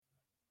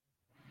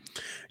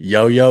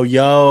Yo, yo,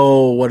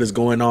 yo, what is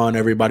going on,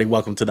 everybody?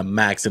 Welcome to the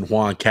Max and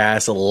Juan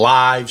Cast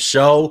live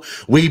show.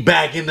 We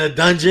back in the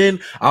dungeon.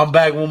 I'm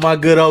back with my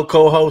good old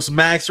co-host,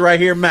 Max, right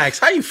here. Max,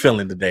 how you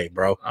feeling today,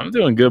 bro? I'm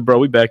doing good, bro.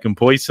 We back in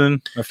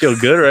Poison. I feel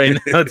good right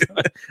now.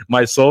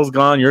 My soul's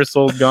gone. Your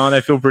soul's gone.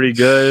 I feel pretty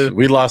good.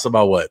 We lost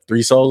about, what,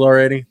 3 souls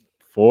already?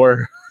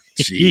 4.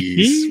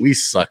 Jeez, we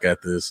suck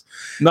at this.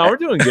 No, we're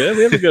doing good.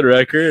 We have a good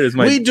record.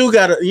 We do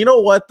got to, you know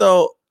what,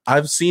 though?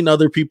 I've seen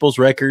other people's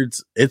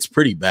records. It's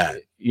pretty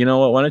bad. You know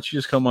what? Why don't you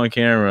just come on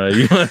camera?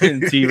 You want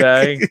to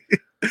teabag?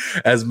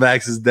 As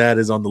Max's dad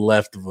is on the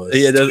left of us.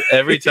 Yeah,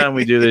 every time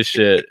we do this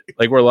shit,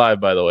 like we're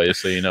live, by the way,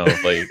 just so you know.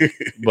 Like,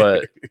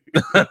 but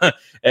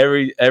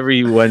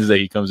every Wednesday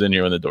he comes in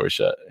here when the door's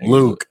shut.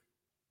 Luke,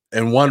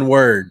 in one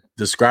word,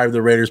 describe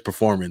the Raiders'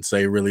 performance.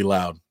 Say it really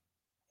loud.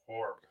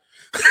 Horrible.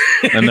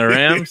 And the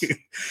Rams?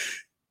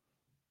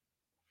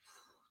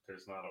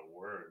 There's not a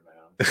word,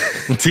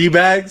 man.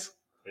 Teabags?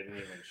 They didn't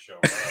even show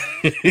up.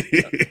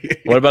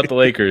 What about the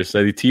Lakers?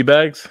 Are they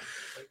teabags?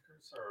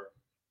 Lakers are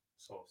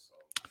so-so.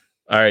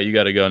 All right, you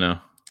got to go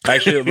now.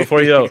 Actually,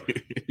 before you go,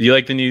 you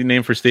like the new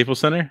name for Staples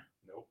Center?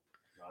 Nope.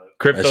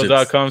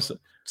 Crypto.com.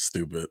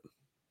 Stupid.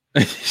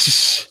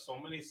 So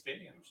many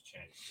stadiums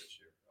changed this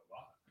year. A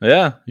lot.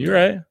 Yeah, you're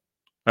right.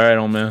 All right,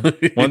 old man.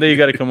 One day you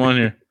got to come on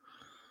here.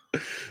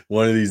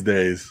 One of these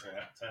days.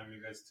 Yeah, time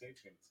you guys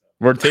taping.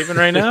 We're taping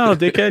right now.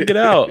 Dickhead, get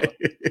out.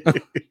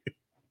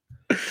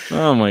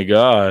 Oh, my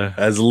God.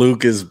 As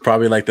Luke is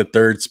probably like the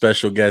third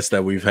special guest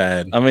that we've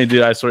had. I mean,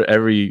 dude, I swear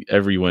every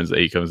Wednesday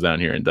he comes down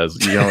here and does,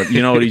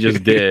 you know what he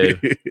just did.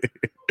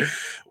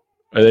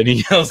 And then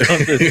he yells on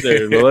the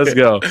stairs. Well, let's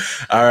go.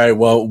 All right.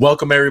 Well,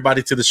 welcome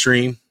everybody to the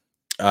stream.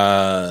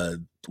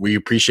 We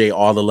appreciate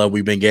all the love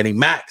we've been getting.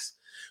 Max,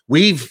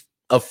 we've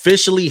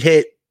officially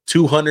hit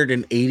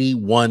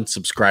 281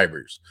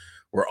 subscribers.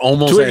 We're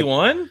almost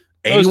 281?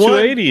 at 81?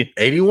 280.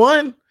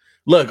 81?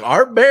 Look,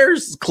 our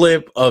Bears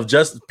clip of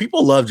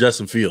people love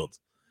Justin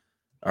Fields.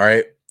 All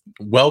right.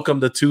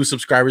 Welcome the 2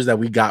 subscribers that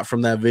we got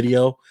from that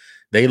video.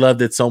 They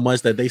loved it so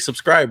much that they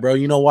subscribed, bro.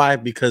 You know why?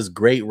 Because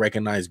great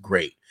recognize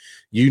great.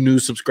 You new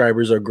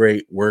subscribers are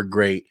great. We're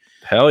great.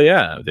 Hell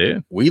yeah,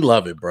 dude. We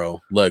love it,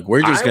 bro. Look,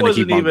 we're just going to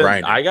keep on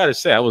grinding. I got to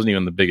say, I wasn't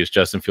even the biggest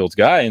Justin Fields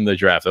guy in the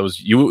draft. That was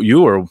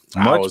you were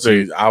much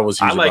bigger. I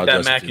was I like that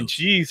Justin mac Fields. and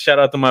cheese. Shout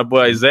out to my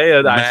boy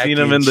Isaiah. I seen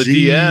him in the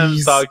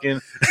DMs talking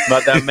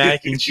about that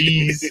mac and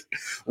cheese.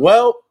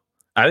 Well,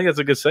 I think that's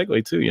a good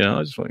segue too. You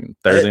know, just like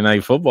Thursday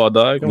night football,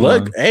 dog.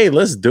 Hey,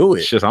 let's do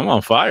it. Shit, I'm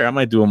on fire. I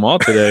might do them all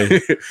today.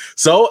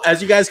 So,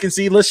 as you guys can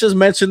see, let's just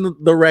mention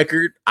the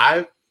record.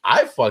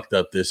 I fucked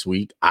up this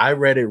week. I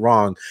read it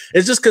wrong.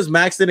 It's just because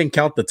Max didn't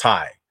count the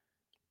tie.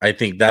 I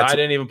think I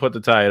didn't even put the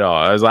tie at all.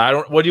 I was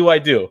like, what do I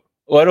do?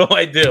 What do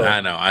I do?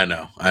 I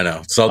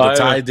know. So the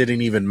tie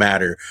didn't even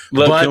matter.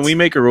 Look, can we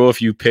make a rule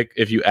if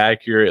you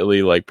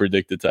accurately like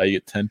predict the tie, you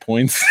get 10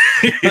 points?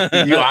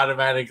 You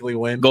automatically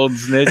win. Golden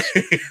snitch.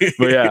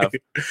 But yeah.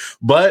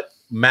 But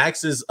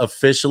Max is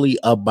officially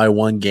up by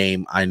 1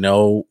 game. I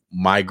know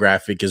my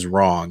graphic is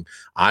wrong.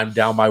 I'm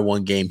down by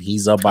 1 game.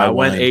 He's up by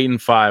 1. I went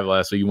 8-5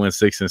 last week. You went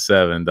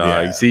 6-7, dog.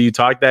 Yeah. You see, you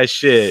talk that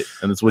shit,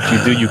 and that's what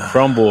you do. You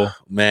crumble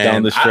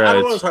down the stretch. I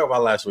don't want to talk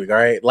about last week. All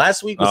right,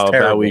 last week was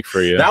terrible. Bad week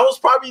for you. That was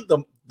probably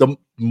the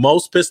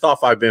most pissed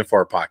off I've been for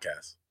a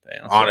podcast.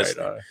 Damn,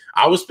 honestly, right,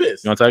 I was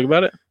pissed. You want to talk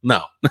about it?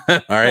 No.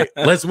 All right,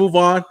 let's move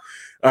on.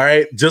 All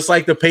right, just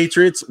like the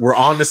Patriots, we're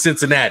on to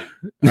Cincinnati.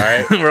 All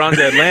right, we're on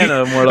to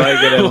Atlanta. More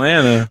like it,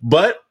 Atlanta.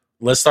 But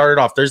let's start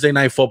it off. Thursday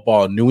night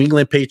football. New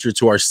England Patriots,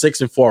 who are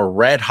 6-4,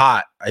 red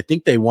hot. I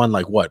think they won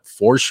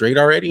 4 straight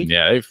already.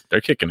 Yeah, they're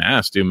kicking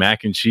ass, dude.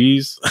 Mac and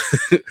cheese.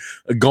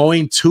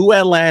 Going to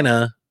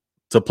Atlanta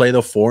to play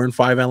the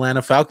 4-5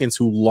 Atlanta Falcons,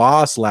 who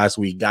lost last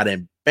week, got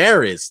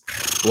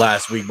embarrassed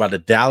last week by the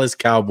Dallas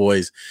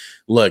Cowboys.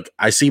 Look,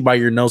 I see by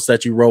your notes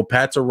that you wrote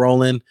Pats are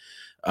rolling.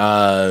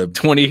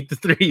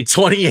 28-3.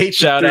 28.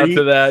 Shout out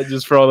to that,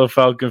 just for all the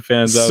Falcon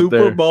fans out there.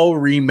 Super Bowl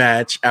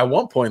rematch. At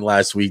one point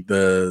last week,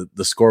 the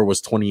score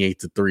was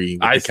 28-3 with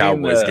the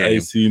Cowboys game. I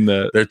seen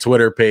that. Their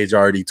Twitter page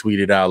already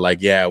tweeted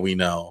out yeah, we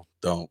know.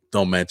 Don't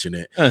mention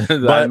it.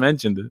 But I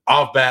mentioned it.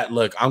 Off bat,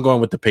 look, I'm going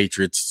with the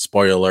Patriots.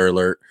 Spoiler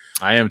alert.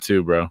 I am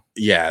too, bro.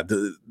 Yeah,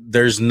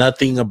 there's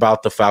nothing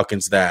about the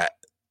Falcons that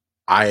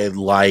I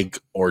like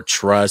or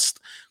trust.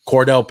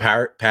 Cordell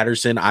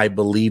Patterson, I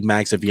believe,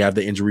 Max, if you have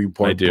the injury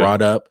report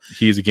brought up.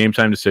 He's a game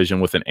time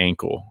decision with an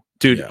ankle.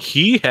 Dude, yeah.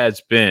 He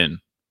has been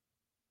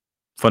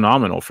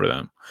phenomenal for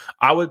them.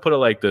 I would put it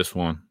like this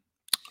one.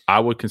 I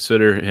would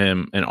consider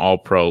him an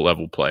all-pro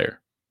level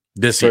player.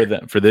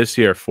 For this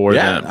year for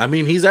them. I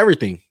mean, he's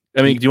everything.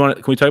 I mean,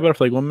 can we talk about it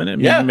for 1 minute?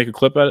 Maybe make a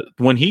clip out of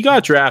it? When he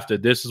got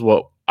drafted, this is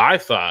what I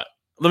thought.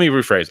 Let me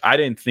rephrase. I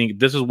didn't think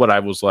this is what I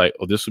was like,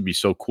 oh, this would be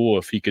so cool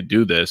if he could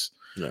do this.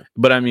 Yeah.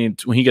 But I mean,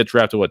 when he got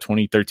drafted,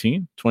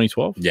 2013,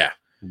 2012? Yeah.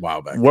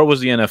 Wow. Back where was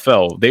the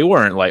NFL? They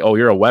weren't like, oh,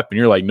 you're a weapon.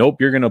 You're like, nope,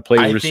 you're going to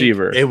play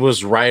receiver. It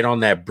was right on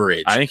that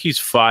bridge. I think he's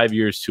 5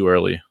 years too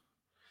early.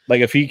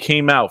 Like if he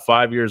came out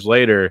 5 years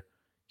later,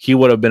 he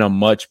would have been a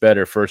much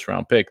better first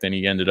round pick than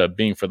he ended up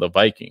being for the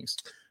Vikings.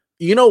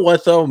 You know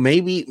what though?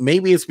 Maybe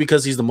it's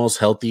because he's the most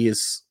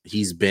healthiest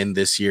he's been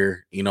this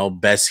year.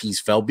 Best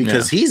he's felt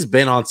because he's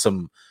been on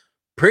some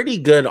pretty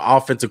good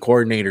offensive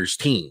coordinators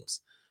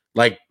teams.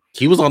 Like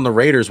he was on the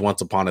Raiders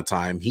once upon a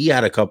time. He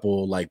had a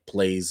couple like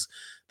plays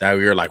that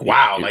we were like,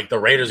 wow, like the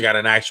Raiders got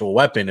an actual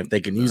weapon if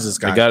they can use this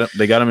guy.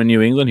 They got him in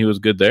New England. He was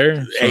good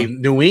there. So. Hey,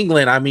 New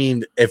England. I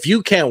mean, if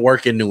you can't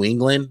work in New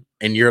England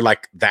and you're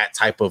like that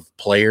type of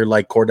player,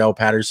 like Cordell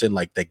Patterson,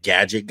 like the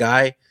gadget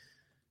guy,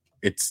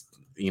 it's.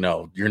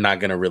 You're not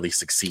going to really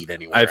succeed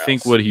anywhere I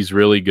think what he's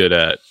really good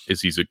at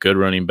is he's a good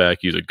running back.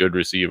 He's a good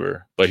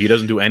receiver, but he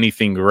doesn't do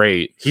anything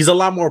great. He's a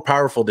lot more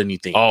powerful than you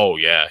think. Oh,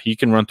 yeah. He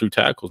can run through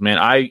tackles, man.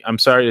 I'm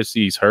sorry to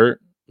see he's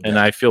hurt, and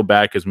I feel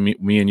bad because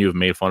me and you have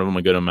made fun of him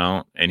a good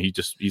amount, and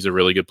he's a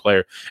really good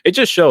player. It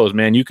just shows,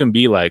 man, you can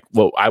be like,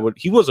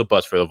 he was a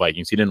bust for the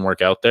Vikings. He didn't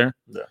work out there,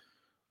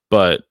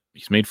 but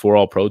he's made 4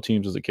 All-Pro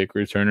teams as a kick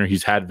returner.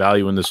 He's had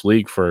value in this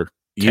league for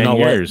 10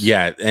 years. What?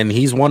 Yeah, and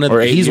he's one of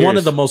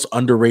the most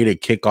underrated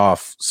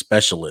kickoff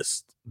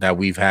specialists that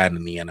we've had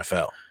in the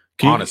NFL.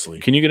 Honestly,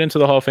 can you get into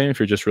the Hall of Fame if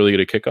you're just really good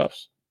at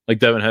kickoffs, like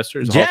Devin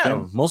Hester?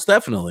 Yeah, most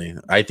definitely.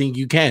 I think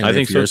you can. I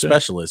think you're a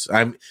specialist.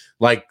 I'm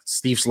like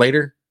Steve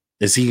Slater.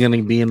 Is he going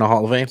to be in the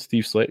Hall of Fame?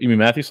 Steve Slater? You mean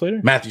Matthew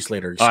Slater? Matthew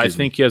Slater. I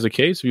think he has a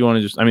case. If you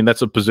want to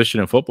that's a position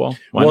in football.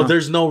 Why not?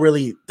 There's not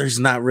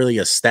really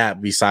a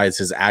stat besides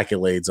his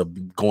accolades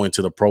of going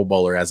to the Pro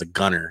Bowler as a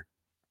gunner.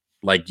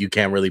 Like you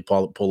can't really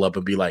pull up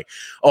and be like,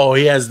 oh,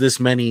 he has this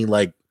many.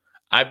 Like,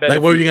 I bet.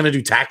 Like, what are you gonna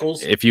do?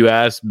 Tackles? If you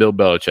ask Bill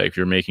Belichick, if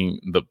you're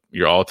making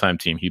your all-time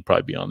team, he'd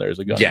probably be on there as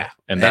a gunner. Yeah,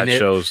 and that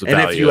shows the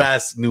value. And if you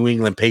ask New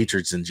England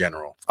Patriots in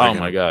general,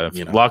 my God,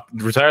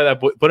 retire that,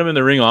 put him in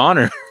the Ring of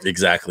Honor.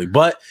 Exactly,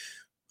 but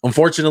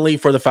unfortunately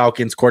for the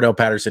Falcons, Cordell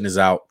Patterson is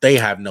out. They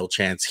have no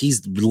chance.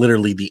 He's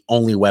literally the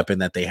only weapon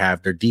that they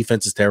have. Their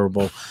defense is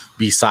terrible.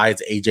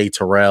 Besides AJ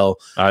Terrell,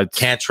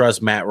 can't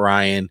trust Matt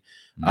Ryan.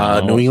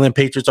 No. New England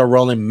Patriots are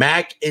rolling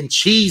mac and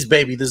cheese,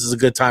 baby. This is a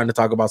good time to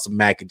talk about some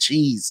mac and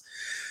cheese.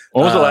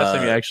 When was the last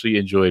time you actually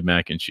enjoyed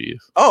mac and cheese?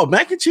 Oh,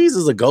 mac and cheese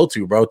is a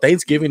go-to, bro.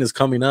 Thanksgiving is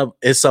coming up.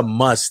 It's a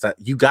must. That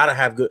you gotta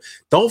have good.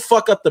 Don't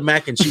fuck up the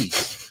mac and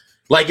cheese.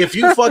 Like if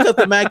you fuck up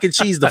the mac and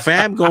cheese, the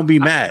fam gonna be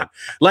mad.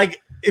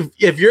 Like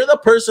if you're the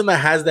person that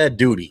has that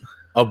duty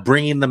of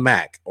bringing the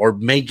mac or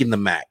making the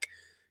mac,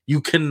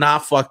 you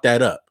cannot fuck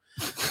that up.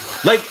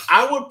 Like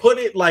I would put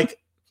it like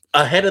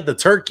ahead of the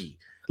turkey.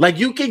 Like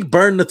you can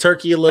burn the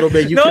turkey a little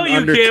bit. You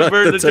can't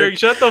burn the turkey.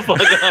 Shut the fuck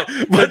up.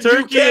 But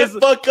you can't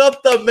fuck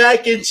up the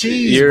mac and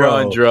cheese. You're bro.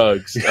 On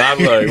drugs.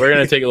 We're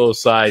gonna take a little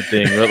side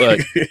thing. But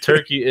look,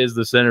 turkey is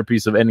the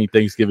centerpiece of any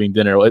Thanksgiving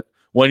dinner.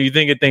 When you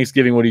think of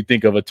Thanksgiving, what do you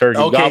think of? A turkey?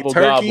 Okay, gobble,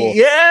 turkey. Gobble.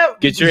 Yeah,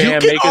 get your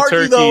hand, make a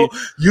turkey. Though,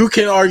 you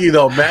can argue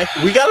though, Mac.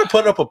 We got to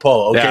put up a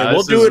poll. Okay, yeah,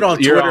 we'll do it on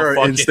Twitter or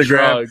Instagram.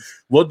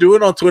 Drugs. We'll do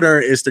it on Twitter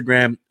or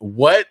Instagram.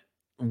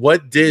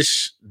 What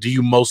dish do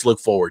you most look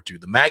forward to?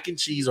 The mac and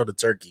cheese or the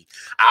turkey?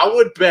 I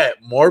would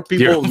bet more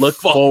people look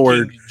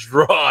forward.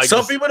 Drugs.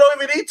 Some people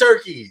don't even eat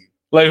turkey.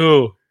 Like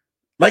who?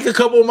 Like a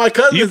couple of my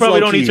cousins. You probably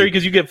don't eat turkey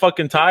because you get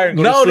fucking tired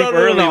and go to sleep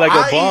early like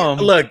a bum.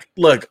 Look.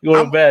 You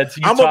go to bed.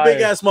 I'm a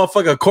big ass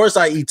motherfucker. Of course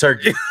I eat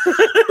turkey.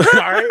 All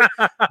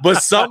right.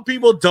 But some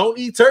people don't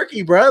eat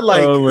turkey, bro.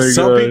 Like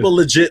some people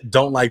legit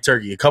don't like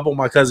turkey. A couple of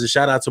my cousins,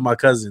 shout out to my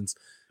cousins.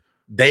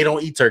 They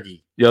don't eat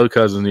turkey. Your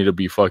cousins need to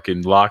be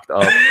fucking locked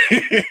up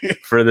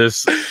for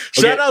this. Okay.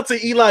 Shout out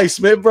to Eli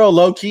Smith, bro.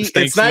 Low key.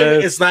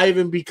 It's not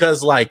even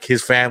because like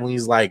his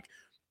family's like,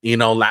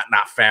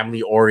 not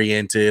family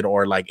oriented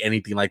or like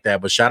anything like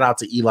that. But shout out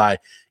to Eli.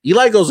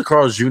 Eli goes to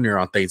Carl's Jr.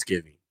 on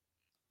Thanksgiving.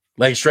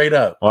 Like straight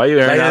up. Why are you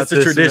airing out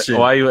this tradition?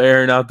 Why are you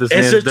airing out this?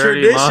 It's a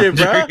tradition,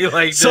 bro.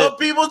 Like some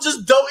people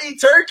just don't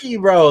eat turkey,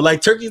 bro.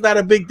 Like turkey's not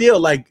a big deal.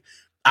 Like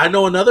I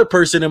know another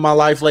person in my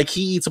life, like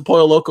he eats a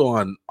Pollo Loco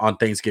on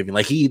Thanksgiving.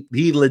 Like he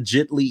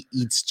legitly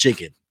eats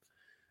chicken.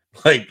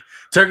 Like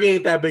turkey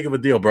ain't that big of a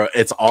deal, bro.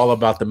 It's all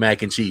about the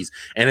mac and cheese,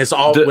 and it's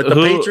all with the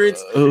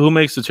Patriots. Who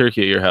makes the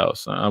turkey at your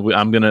house? We're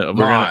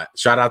gonna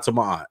shout out to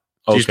my aunt.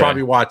 She's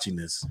probably watching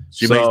this.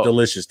 She makes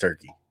delicious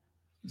turkey.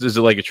 Is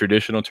it like a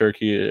traditional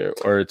turkey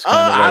or it's?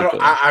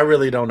 I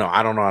really don't know.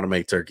 I don't know how to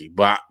make turkey,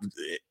 but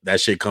that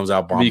shit comes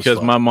out bomb.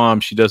 Because my mom,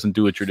 she doesn't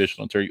do a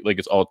traditional turkey. Like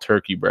it's all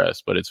turkey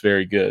breast, but it's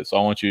very good. So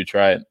I want you to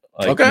try it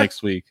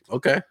next week.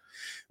 Okay.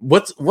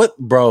 What's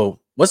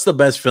the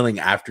best feeling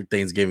after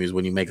Thanksgiving is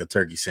when you make a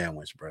turkey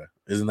sandwich, bro?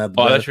 Isn't that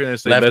the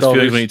that's the best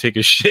feeling when you take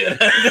a shit?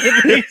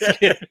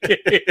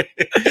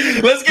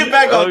 Let's get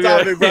back on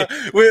topic, bro.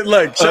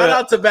 Look, shout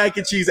out to Mac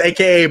and Cheese,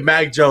 aka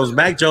Mac Jones.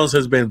 Mac Jones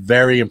has been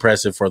very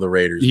impressive for the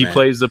Raiders. He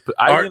plays the.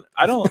 I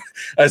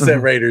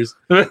said Raiders,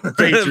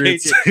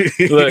 Patriots.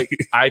 Look,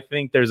 I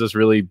think there's this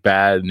really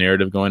bad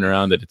narrative going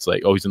around that it's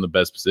like, oh, he's in the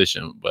best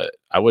position, but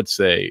I would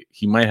say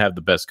he might have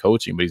the best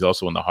coaching, but he's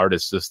also in the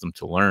hardest system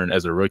to learn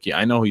as a rookie.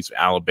 I know he's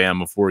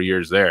Alabama 4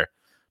 years there.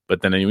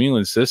 But then the New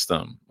England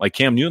system, like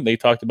Cam Newton, they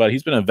talked about,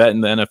 he's been a vet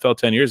in the NFL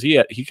 10 years.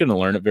 He couldn't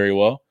learn it very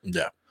well.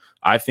 Yeah.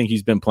 I think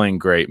he's been playing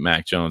great,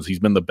 Mac Jones. He's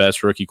been the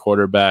best rookie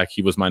quarterback.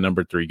 He was my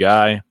number 3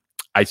 guy.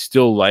 I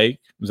still like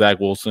Zach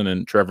Wilson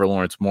and Trevor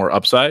Lawrence more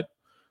upside.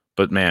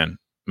 But man,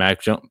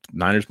 Mac Jones,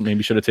 Niners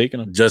maybe should have taken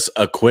him. Just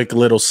a quick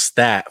little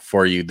stat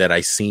for you that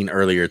I seen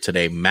earlier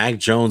today. Mac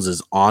Jones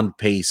is on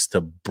pace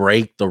to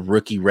break the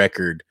rookie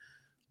record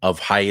of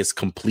highest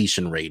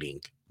completion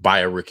rating by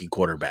a rookie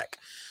quarterback.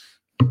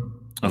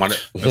 Want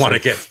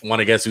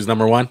to guess who's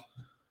number one?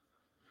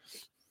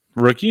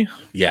 Rookie?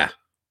 Yeah.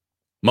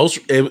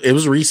 It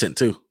was recent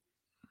too.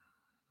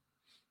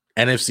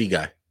 NFC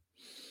guy.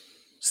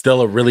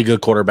 Still a really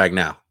good quarterback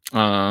now.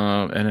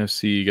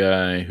 NFC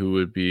guy who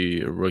would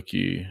be a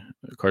rookie.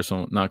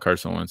 Not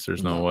Carson Wentz.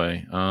 There's no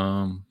way.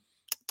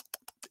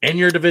 In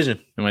your division.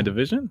 In my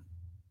division?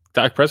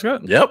 Dak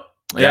Prescott? Yep.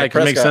 Yeah, it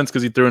makes sense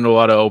because he threw into a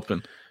lot of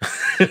open.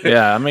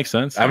 Yeah, that makes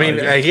sense. I mean,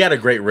 he had a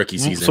great rookie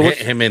season. So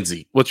him and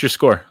Zeke. What's your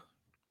score?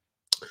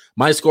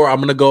 My score, I'm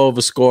going to go with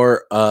a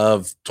score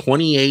of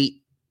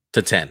 28-10.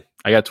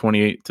 I got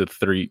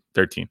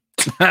 28-13.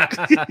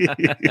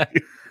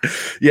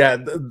 Yeah,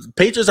 the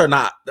Patriots are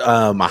not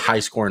a high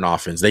scoring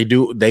offense. They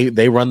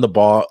run the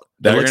ball.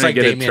 It looks like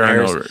Damian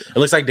Harris. It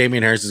looks like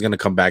Damian Harris is going to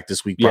come back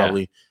this week.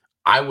 Probably. Yeah.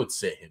 I would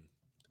sit him,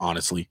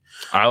 honestly.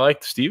 I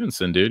like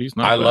Stevenson, dude. He's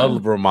not. I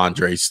love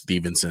Ramondre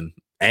Stevenson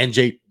and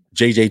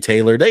JJ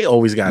Taylor. They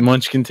always got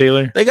Munchkin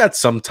Taylor. They got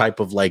some type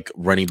of like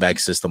running back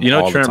system. You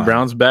know, Trent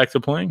Brown's back to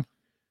playing.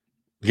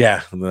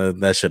 Yeah,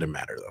 that shouldn't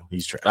matter though.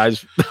 He's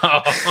trash.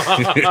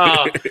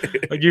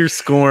 You're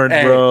scorned,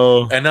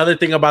 bro. Another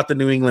thing about the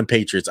New England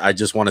Patriots, I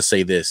just want to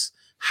say this: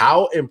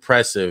 how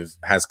impressive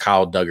has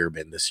Kyle Duggar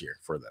been this year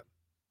for them?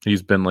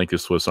 He's been like a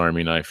Swiss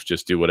Army knife.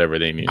 Just do whatever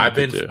they need.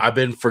 I've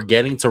been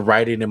forgetting to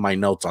write it in my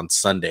notes on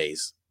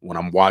Sundays when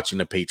I'm watching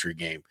the Patriot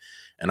game,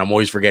 and I'm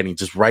always forgetting.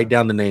 Just write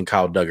down the name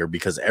Kyle Duggar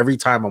because every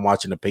time I'm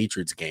watching the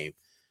Patriots game,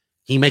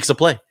 he makes a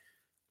play.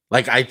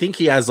 Like, I think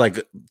he has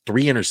like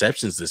 3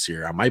 interceptions this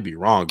year. I might be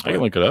wrong. I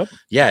can look it up.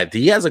 Yeah,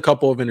 he has a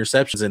couple of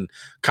interceptions. And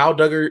Kyle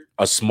Duggar,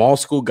 a small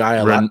school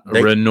guy.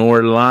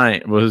 Lenore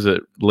Ryan. What is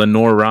it?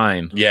 Lenore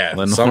Ryan. Yeah,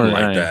 something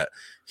like that.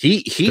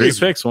 He 3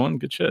 picks, 1.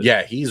 Good shit.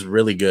 Yeah, he's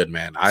really good,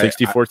 man.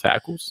 64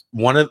 tackles.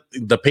 One of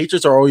the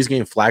Patriots are always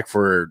getting flack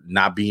for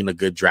not being a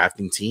good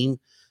drafting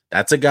team.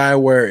 That's a guy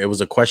where it was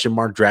a question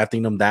mark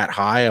drafting him that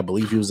high. I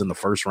believe he was in the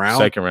first round.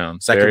 Second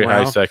round. Very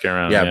high second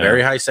round. Yeah,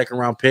 very high second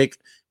round pick.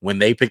 When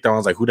they picked him, I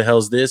was like, who the hell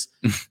is this?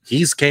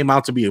 He's came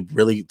out to be a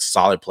really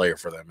solid player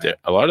for them, man. Yeah,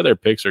 a lot of their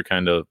picks are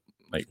kind of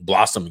like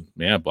blossoming.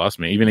 Yeah,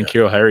 blossoming. Even in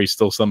N'Keal Harry's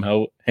still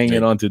somehow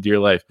hanging on to dear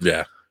life.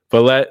 Yeah.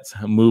 But let's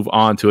move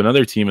on to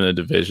another team in the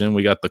division.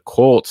 We got the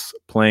Colts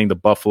playing the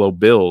Buffalo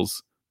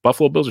Bills.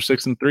 Buffalo Bills are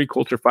 6-3.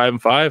 Colts are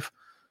 5-5.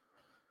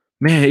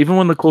 Man, even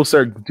when the Colts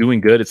are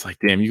doing good, it's like,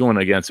 damn, you're going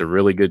against a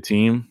really good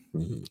team.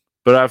 Mm-hmm.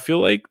 But I feel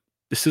like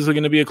this is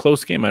going to be a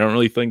close game. I don't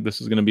really think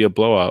this is going to be a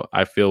blowout.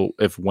 I feel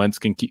if Wentz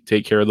can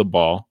take care of the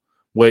ball,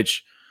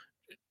 which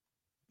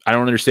I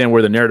don't understand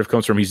where the narrative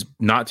comes from. He's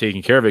not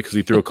taking care of it because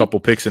he threw a couple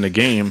picks in a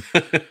game.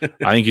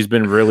 I think he's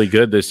been really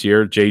good this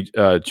year.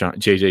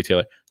 JJ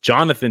Taylor.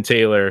 Jonathan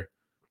Taylor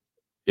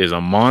is a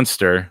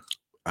monster.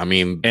 I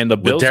mean, and the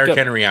Bills with Derrick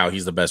Henry out,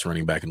 he's the best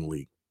running back in the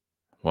league.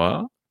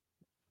 What?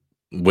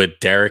 With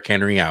Derrick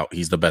Henry out,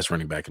 he's the best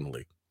running back in the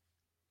league.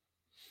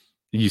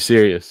 You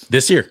serious?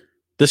 This year,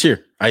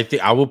 I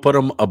think I will put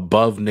him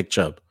above Nick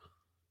Chubb.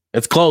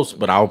 It's close,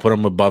 but I will put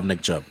him above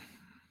Nick Chubb.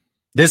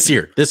 This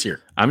year.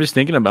 I'm just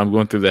thinking about. I'm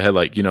going through the head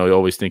like, you know, you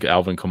always think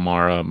Alvin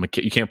Kamara.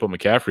 You can't put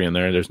McCaffrey in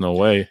there. There's no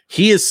way.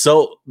 He is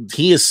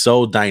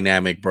so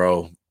dynamic,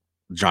 bro.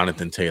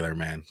 Jonathan Taylor,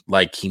 man.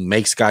 Like, he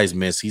makes guys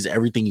miss. He's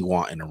everything you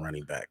want in a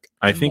running back.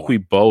 I think we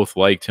both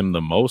liked him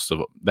the most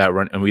of that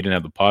run, and we didn't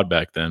have the pod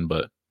back then,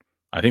 but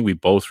I think we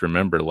both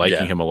remember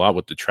liking him a lot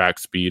with the track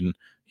speed. And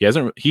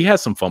he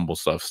has some fumble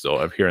stuff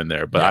still here and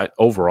there, but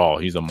overall,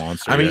 he's a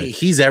monster. I mean,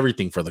 he's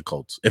everything for the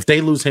Colts. If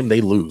they lose him,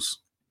 they lose.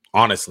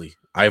 Honestly,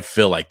 I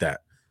feel like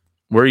that.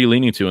 Where are you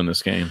leaning to in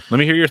this game? Let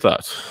me hear your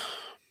thoughts.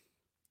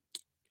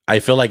 I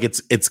feel like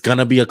it's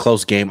gonna be a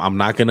close game. I'm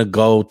not gonna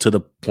go to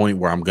the point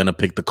where I'm gonna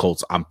pick the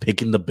Colts. I'm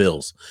picking the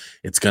Bills.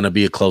 It's gonna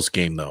be a close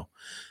game, though.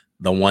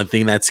 The one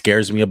thing that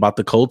scares me about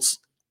the Colts,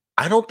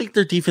 I don't think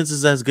their defense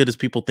is as good as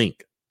people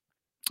think.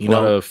 A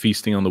lot of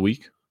feasting on the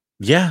week.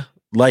 Yeah,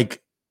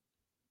 like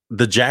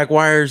the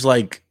Jaguars.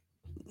 Like,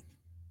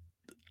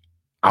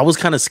 I was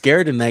kind of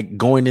scared in that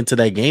going into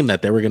that game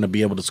that they were gonna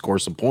be able to score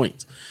some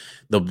points.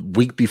 The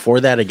week before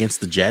that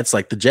against the Jets,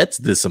 like the Jets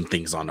did some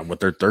things on them with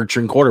their third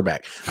string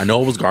quarterback. I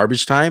know it was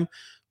garbage time,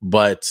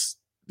 but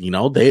you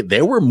know,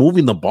 they were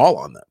moving the ball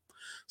on them.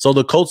 So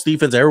the Colts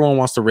defense, everyone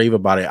wants to rave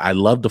about it. I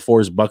love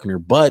DeForest Buckner,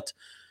 but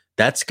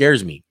that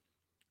scares me.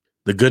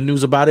 The good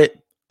news about it,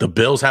 the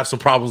Bills have some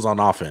problems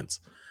on offense.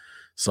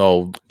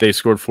 So they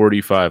scored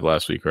 45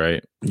 last week,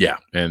 right? Yeah.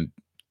 And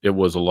it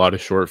was a lot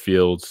of short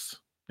fields.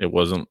 It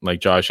wasn't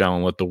like Josh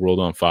Allen lit the world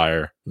on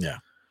fire. Yeah.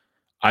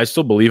 I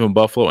still believe in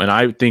Buffalo, and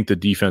I think the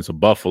defense of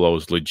Buffalo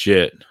is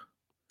legit.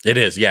 It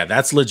is. Yeah,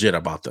 that's legit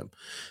about them.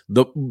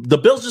 The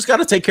Bills just got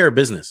to take care of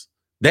business.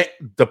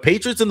 The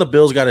Patriots and the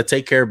Bills got to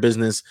take care of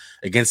business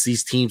against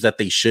these teams that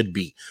they should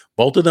beat.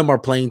 Both of them are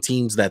playing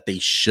teams that they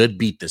should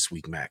beat this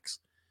week, Max.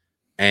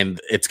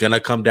 And it's going to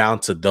come down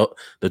to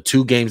the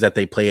two games that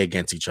they play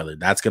against each other.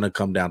 That's going to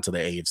come down to the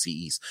AFC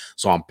East.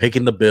 So I'm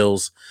picking the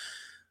Bills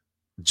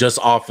just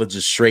off of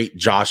just straight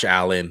Josh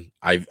Allen.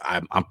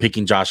 I'm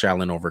picking Josh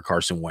Allen over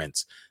Carson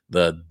Wentz.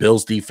 The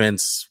Bills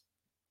defense,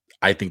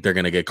 I think they're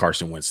going to get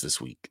Carson Wentz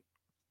this week.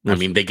 I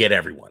mean, they get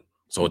everyone.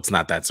 So it's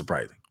not that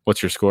surprising.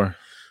 What's your score?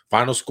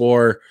 Final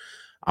score,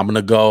 I'm going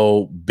to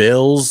go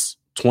Bills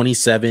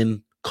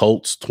 27,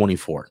 Colts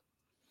 24.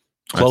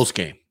 Close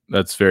game.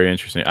 That's very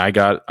interesting. I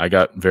got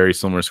very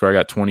similar score. I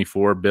got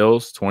 24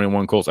 Bills,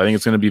 21 Colts. I think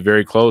it's going to be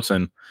very close,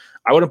 and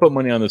I wouldn't put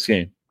money on this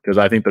game because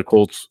I think the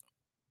Colts,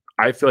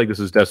 I feel like this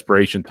is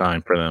desperation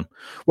time for them.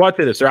 Well, I'd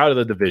say this. They're out of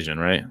the division,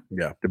 right?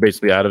 Yeah. They're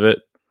basically out of it.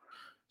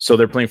 So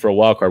they're playing for a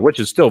wild card, which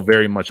is still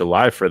very much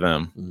alive for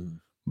them. Mm.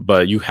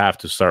 But you have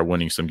to start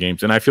winning some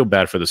games. And I feel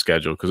bad for the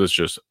schedule because it's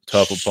just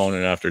tough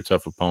opponent after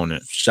tough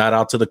opponent. Shout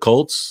out to the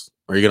Colts.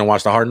 Are you going to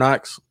watch the Hard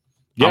Knocks?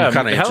 Yeah, I'm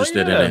kind of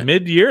interested in it.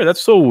 Mid-year,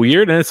 that's so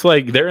weird. And it's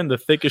like they're in the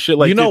thick of shit.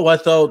 Like, you know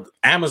what, though?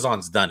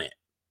 Amazon's done it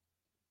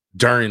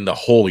during the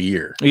whole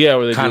year. Yeah,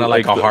 where they kind of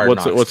like a Hard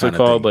Knocks. What's it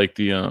called? Like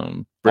the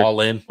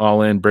all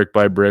in, brick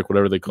by brick,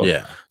 whatever they call it.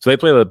 Yeah. So they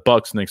play the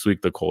Bucks next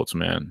week, the Colts,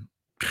 man.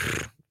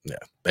 Yeah.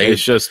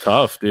 It's just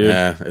tough, dude.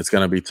 Yeah, it's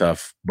going to be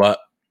tough. But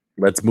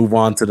let's move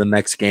on to the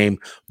next game.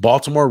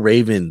 Baltimore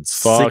Ravens,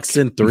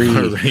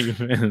 6-3.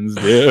 Ravens,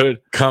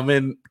 dude.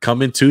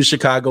 Coming to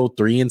Chicago,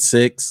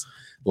 3-6.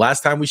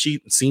 Last time we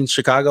seen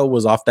Chicago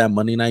was off that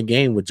Monday night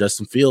game with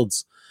Justin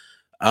Fields.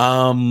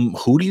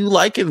 Who do you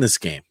like in this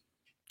game?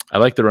 I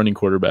like the running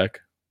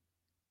quarterback.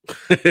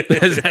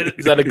 Is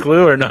that a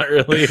clue or not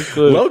really a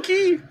clue?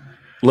 Low-key,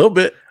 a little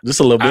bit, just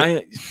a little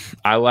bit.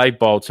 I like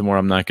Baltimore.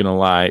 I'm not gonna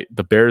lie.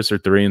 The Bears are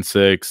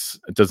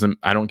 3-6.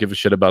 I don't give a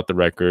shit about the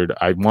record.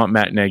 I want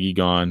Matt Nagy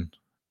gone.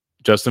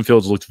 Justin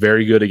Fields looked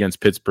very good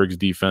against Pittsburgh's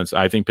defense.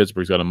 I think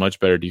Pittsburgh's got a much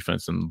better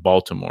defense than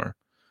Baltimore,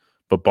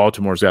 but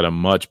Baltimore's got a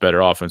much better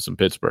offense than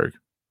Pittsburgh.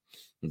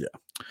 Yeah,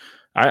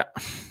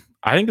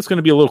 I think it's going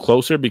to be a little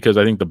closer because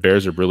I think the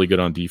Bears are really good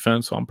on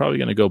defense. So I'm probably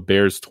going to go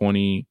Bears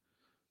 20.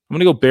 I'm going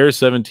to go Bears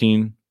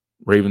 17,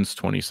 Ravens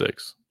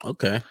 26.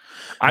 Okay.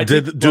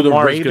 Do the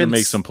Ravens going to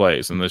make some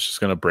plays and that's just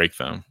going to break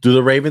them? Do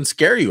the Ravens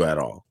scare you at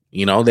all?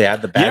 You know, they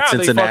had the bad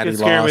Cincinnati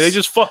loss. They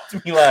just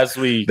fucked me last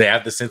week. They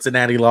have the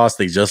Cincinnati loss.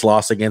 They just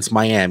lost against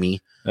Miami.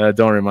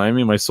 Don't remind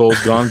me. My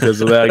soul's gone because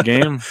of that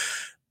game.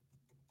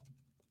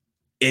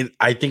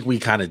 I think we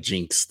kind of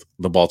jinxed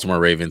the Baltimore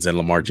Ravens and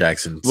Lamar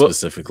Jackson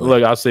specifically.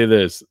 Look, I'll say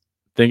this.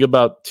 Think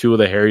about two of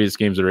the hairiest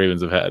games the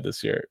Ravens have had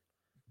this year.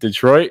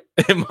 Detroit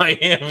and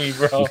Miami,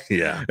 bro.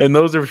 Yeah. And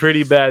those are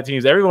pretty bad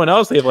teams. Everyone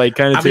else, they've like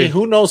kind of... I mean,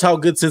 who knows how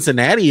good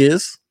Cincinnati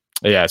is?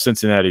 Yeah,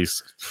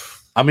 Cincinnati's...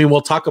 I mean,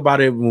 we'll talk about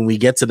it when we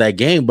get to that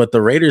game, but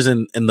the Raiders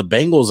and the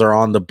Bengals are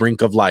on the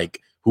brink of like,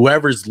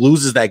 whoever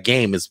loses that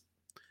game is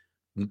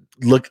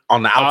look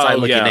on the outside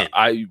looking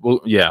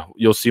in.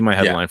 You'll see my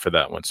headline for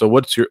that one. So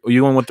are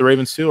you going with the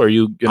Ravens too? Or are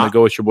you going to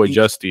go with your boy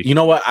Justy? You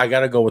know what? I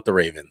got to go with the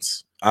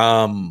Ravens.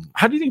 How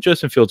do you think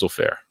Justin Fields will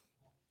fare?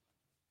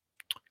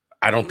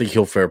 I don't think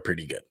he'll fare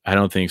pretty good. I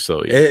don't think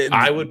so.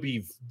 I would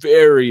be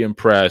very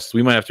impressed.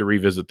 We might have to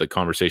revisit the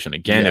conversation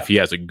again if he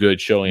has a good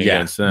showing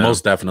against them.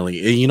 Most definitely.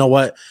 You know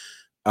what?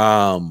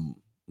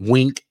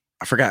 Wink.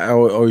 I forgot.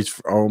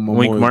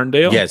 Wink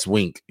Martindale? Yes,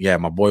 Wink. Yeah,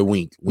 my boy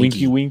Wink.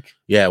 Wink.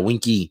 Yeah,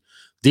 Winky.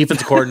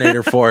 Defensive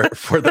coordinator for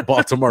the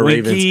Baltimore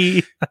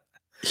Ravens.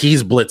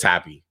 He's blitz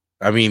happy.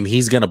 I mean,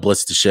 he's going to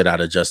blitz the shit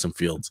out of Justin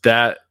Fields.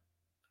 That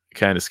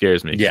kind of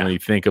scares me. Yeah. When you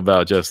think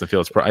about Justin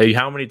Fields,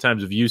 how many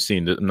times have you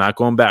seen, I'm not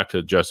going back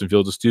to Justin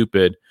Fields is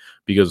stupid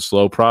because of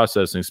slow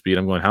processing speed.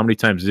 I'm going, how many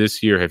times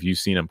this year have you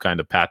seen him kind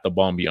of pat the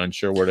ball and be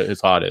unsure where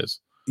his hot is?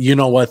 You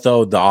know what,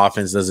 though? The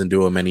offense doesn't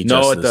do him any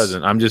justice. No, it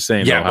doesn't. I'm just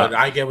saying. Yeah, but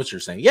I get what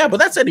you're saying. Yeah, but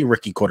that's any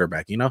rookie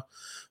quarterback, you know?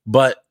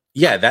 But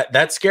yeah,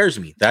 that scares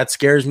me. That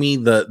scares me.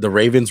 The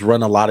Ravens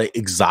run a lot of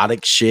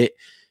exotic shit.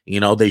 You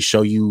know, they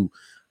show you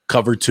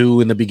cover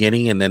 2 in the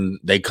beginning, and then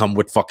they come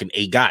with fucking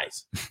 8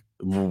 guys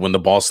when the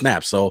ball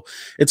snaps. So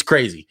it's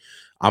crazy.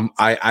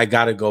 I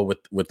gotta go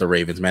with the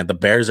Ravens, man. The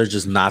Bears are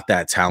just not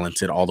that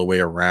talented all the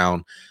way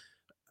around.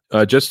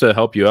 Just to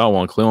help you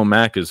out, Khalil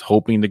Mack is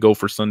hoping to go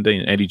for Sunday,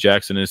 and Eddie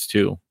Jackson is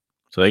too.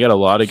 So they got a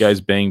lot of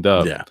guys banged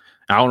up. Yeah,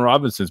 Allen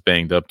Robinson's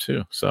banged up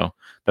too. So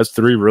that's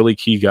 3 really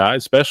key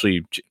guys,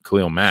 especially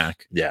Khalil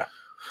Mack. Yeah,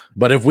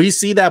 but if we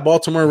see that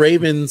Baltimore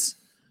Ravens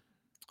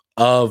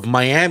of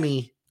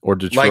Miami or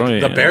Detroit,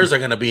 like the Bears are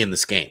going to be in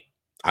this game.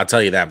 I'll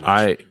tell you that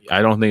much.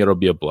 I don't think it'll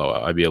be a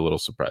blowout. I'd be a little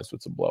surprised if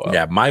it's a blowout.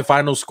 Yeah, my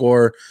final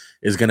score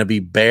is going to be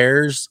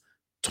Bears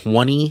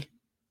 20,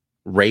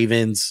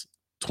 Ravens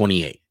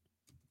 28.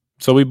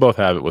 So we both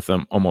have it with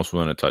them almost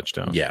within a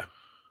touchdown. Yeah.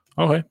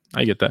 Okay,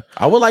 I get that.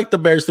 I would like the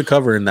Bears to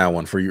cover in that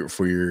one for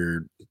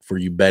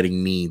you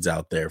betting needs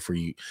out there, for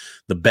you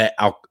the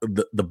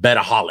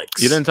betaholics.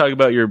 You didn't talk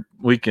about your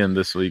weekend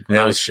this week.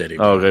 That was shitty.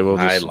 Bro.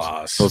 Okay, I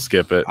lost. We'll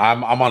skip it.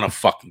 I'm on a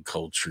fucking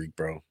cold streak,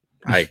 bro.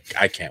 I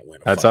can't win.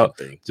 That's how.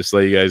 Thing. Just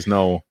let you guys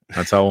know.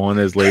 That's how one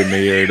is late in the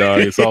year, dog.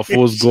 It's all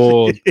fool's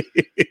gold.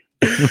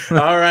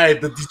 All right,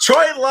 the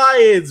Detroit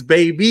Lions,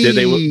 baby.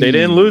 They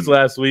didn't lose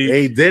last week.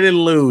 They didn't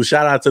lose.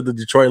 Shout out to the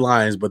Detroit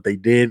Lions, but they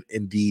did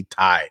indeed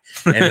tie.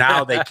 And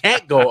now they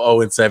can't go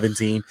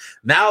 0-17.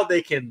 Now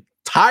they can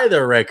tie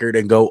their record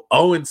and go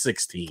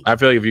 0-16. I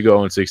feel like if you go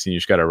 0-16, you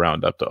just got to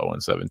round up to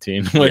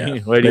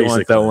 0-17. Where do you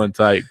want that one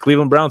tight?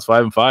 Cleveland Browns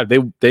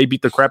 5-5. They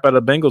beat the crap out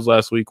of the Bengals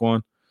last week.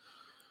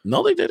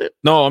 No, they didn't.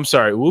 No, I'm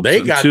sorry. Oops, they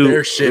got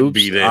their shit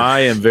beat in. I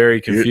am very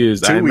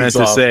confused. I meant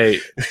to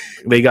say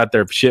they got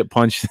their shit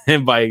punched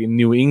in by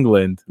New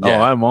England.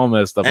 Yeah. Oh, I'm all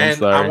messed up. And I'm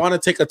sorry. I want to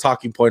take a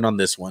talking point on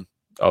this one.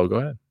 Oh, go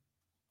ahead.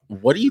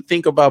 What do you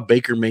think about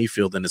Baker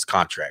Mayfield and his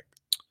contract?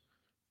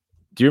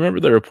 Do you remember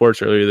the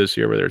reports earlier this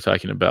year where they were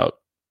talking about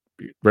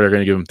where they're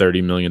going to give him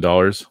 $30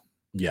 million?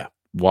 Yeah.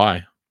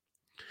 Why?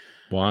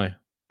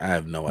 I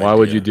have no idea. Why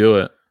would you do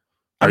it?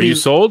 Are you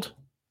sold?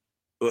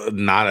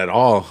 Not at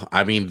all.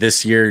 I mean,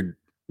 this year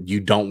you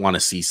don't want to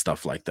see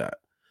stuff like that.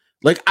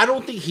 Like, I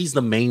don't think he's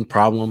the main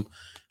problem.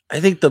 I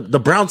think the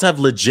Browns have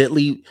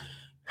legitly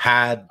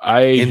had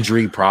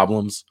injury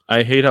problems.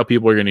 I hate how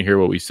people are going to hear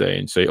what we say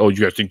and say, "Oh,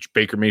 you guys think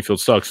Baker Mayfield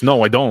sucks?"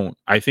 No, I don't.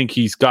 I think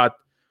he's got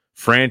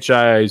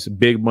franchise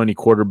big money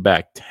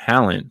quarterback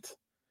talent,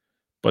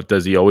 but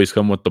does he always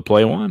come with the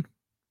play one?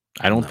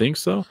 I don't think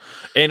so.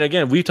 And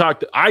again,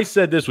 I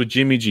said this with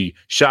Jimmy G.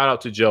 Shout out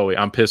to Joey.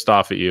 I'm pissed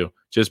off at you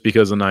just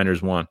because the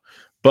Niners won.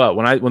 But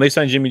when they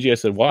signed Jimmy G, I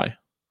said, why?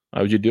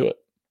 Why would you do it?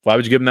 Why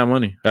would you give him that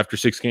money after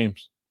 6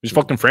 games? Just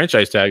fucking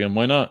franchise tag him.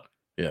 Why not?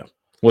 Yeah.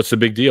 What's the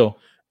big deal?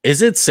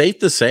 Is it safe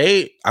to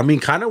say, I mean,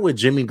 kind of with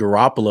Jimmy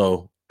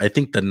Garoppolo, I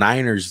think the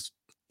Niners,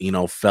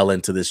 fell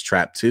into this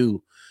trap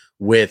too,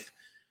 with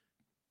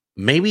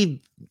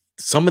maybe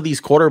some of these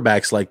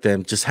quarterbacks like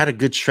them just had a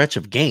good stretch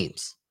of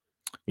games.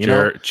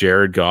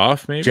 Jared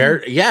Goff, maybe?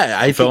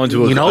 I fell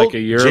into a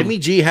year. Jimmy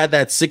G had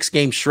that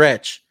 6-game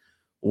stretch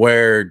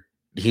where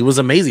he was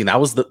amazing. That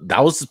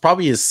was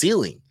probably his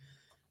ceiling.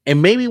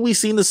 And maybe we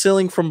seen the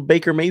ceiling from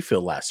Baker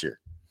Mayfield last year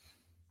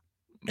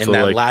in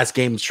last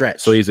game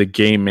stretch. So he's a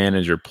game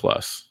manager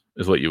plus,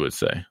 is what you would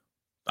say.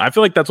 I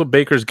feel like that's what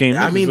Baker's game is.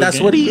 I mean, that's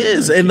what he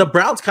is. And the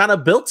Browns kind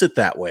of built it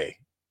that way.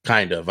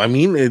 Kind of. I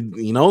mean,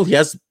 he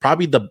has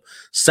probably the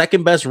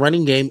second best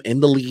running game in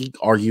the league,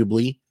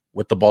 arguably,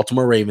 with the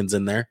Baltimore Ravens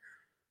in there.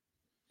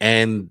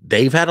 And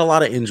they've had a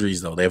lot of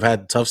injuries, though. They've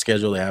had a tough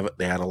schedule.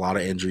 They had a lot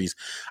of injuries.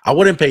 I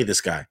wouldn't pay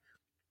this guy.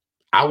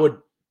 I would,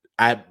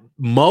 at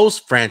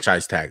most,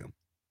 franchise tag him.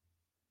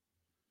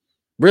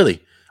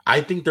 Really. I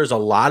think there's a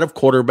lot of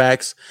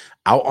quarterbacks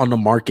out on the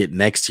market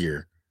next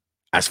year.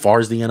 As far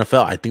as the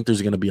NFL, I think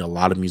there's going to be a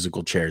lot of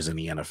musical chairs in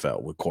the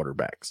NFL with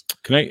quarterbacks.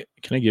 Can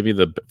I give you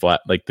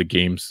the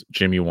games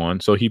Jimmy won?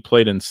 So he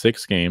played in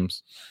 6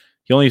 games.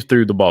 He only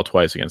threw the ball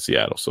twice against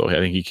Seattle, so I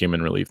think he came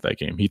in relief that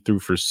game. He threw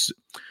for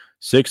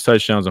 6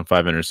 touchdowns and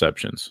 5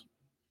 interceptions,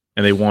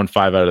 and they won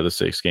 5 out of the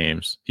 6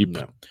 games. He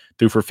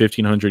threw for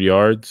 1,500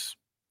 yards.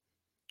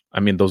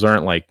 I mean, those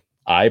aren't like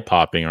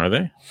eye-popping, are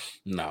they?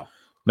 No.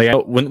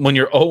 Like when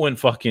you're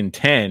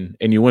 0-10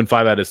 and you win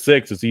 5 out of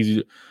 6, it's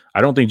easy.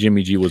 I don't think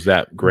Jimmy G was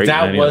that great.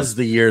 That was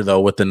the year though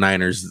with the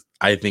Niners.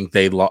 I think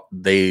they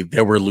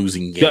were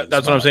losing games. Yeah,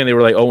 that's what I'm saying. They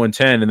were like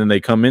 0-10, and then they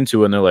come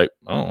into it and they're like,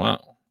 oh wow.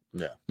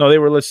 Yeah. No, they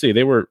were. Let's see.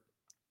 They were.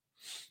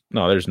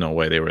 No, there's no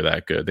way they were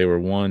that good. They were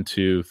 1,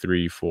 2,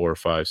 3, 4,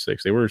 5,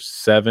 6. They were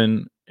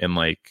 7 and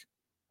like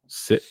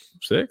 6.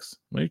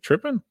 Are you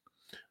tripping?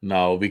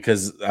 No,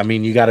 because I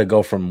mean you got to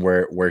go from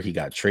where he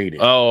got traded.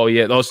 Oh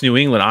yeah, that's New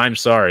England. I'm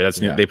sorry, that's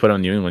they put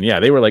on New England.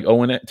 Yeah, they were like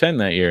 0-10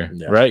 that year,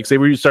 right? Because they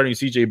were starting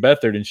CJ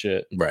Beathard and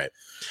shit. Right.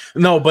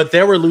 No, but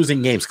they were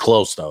losing games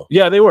close though.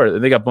 Yeah, they were.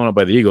 They got blown up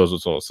by the Eagles.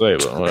 That's all I'll say.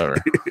 But whatever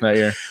that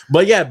year.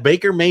 But yeah,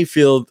 Baker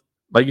Mayfield.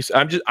 Like you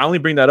said, I only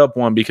bring that up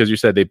one because you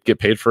said they get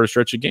paid for a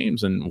stretch of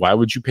games, and why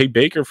would you pay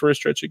Baker for a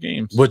stretch of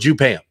games? Would you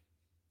pay him?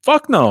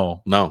 Fuck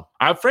no.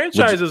 I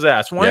franchise his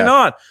ass. Why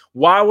not?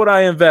 Why would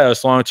I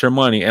invest long-term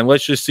money? And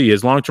let's just see,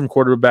 his long-term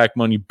quarterback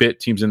money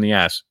bit teams in the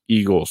ass.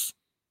 Eagles.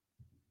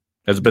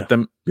 Has bit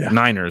them.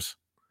 Niners.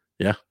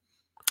 Yeah.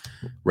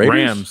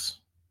 Rams.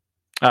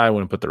 I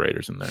wouldn't put the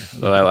Raiders in there.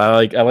 I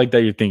like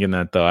that you're thinking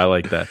that though. I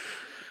like that.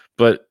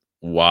 But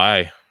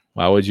why?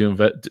 Why would you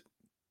invest?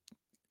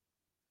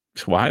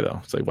 Why though?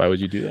 It's like, why would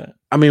you do that?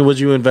 I mean, would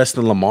you invest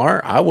in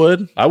Lamar? I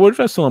would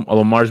invest in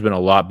Lamar's been a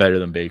lot better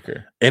than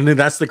Baker. And then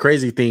that's the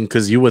crazy thing,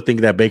 because you would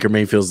think that Baker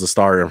Mayfield's the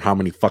starter of how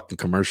many fucking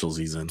commercials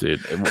he's in.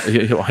 Dude,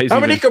 how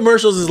many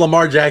commercials is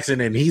Lamar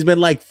Jackson in? He's been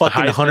like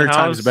fucking 100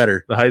 times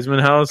better. The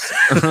Heisman House.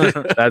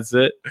 That's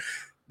it.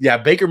 Yeah,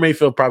 Baker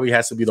Mayfield probably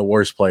has to be the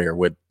worst player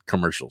with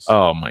commercials.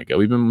 Oh my God.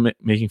 We've been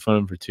making fun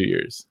of him for 2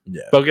 years.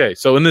 Yeah. Okay,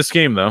 so in this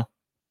game though,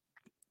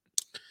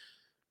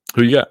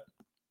 who you got?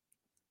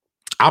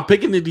 I'm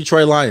picking the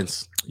Detroit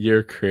Lions.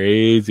 You're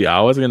crazy. I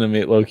was gonna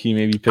make low key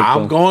maybe pick.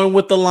 I'm going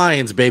with the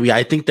Lions, baby.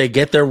 I think they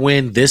get their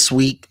win this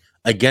week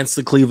against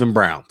the Cleveland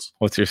Browns.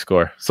 What's your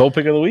score? Sole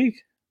pick of the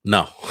week?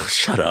 No,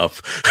 shut up.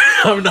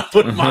 I'm not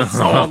putting my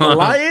soul on the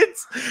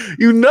Lions.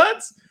 You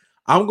nuts?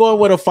 I'm going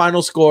with a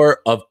final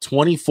score of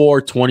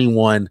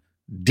 24-21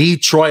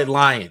 Detroit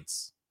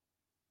Lions.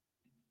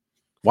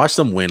 Watch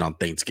them win on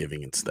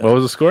Thanksgiving instead. What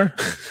was the score?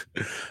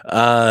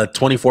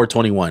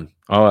 24-21.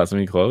 Oh, that's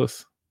gonna be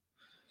close.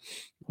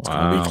 It's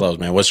gonna be close,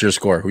 man. What's your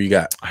score? Who you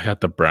got? I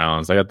got the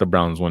Browns. I got the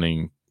Browns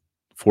winning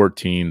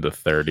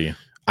 14-30.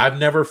 I've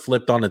never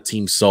flipped on a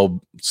team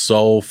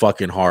so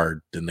fucking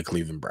hard than the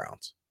Cleveland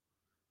Browns.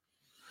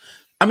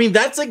 I mean,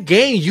 that's a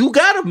game. You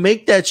got to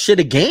make that shit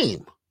a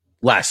game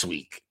last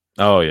week.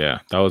 Oh, yeah.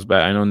 That was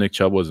bad. I know Nick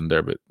Chubb wasn't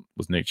there, but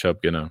was Nick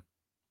Chubb going to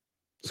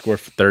score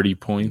 30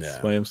 points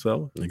by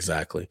himself?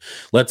 Exactly.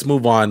 Let's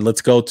move on.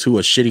 Let's go to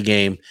a shitty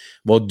game.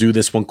 We'll do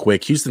this one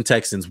quick. Houston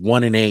Texans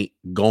 1-8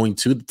 going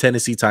to the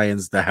Tennessee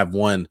Titans that have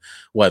won,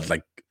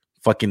 like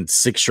fucking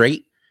 6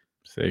 straight?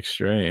 6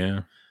 straight,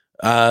 yeah.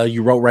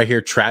 You wrote right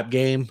here, trap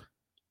game.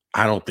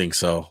 I don't think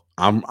so.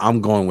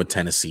 I'm going with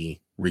Tennessee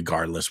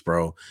regardless,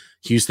 bro.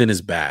 Houston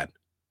is bad.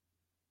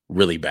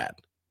 Really bad.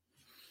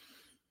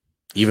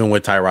 Even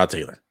with Tyrod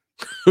Taylor,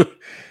 who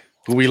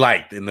we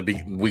liked in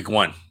the week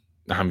 1.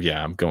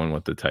 I'm going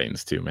with the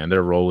Titans too, man.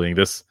 They're rolling.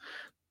 I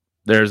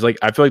feel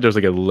like there's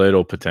like a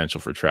little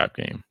potential for trap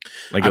game.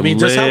 Like,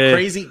 just how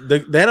crazy the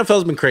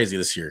NFL's been crazy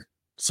this year.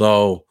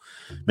 So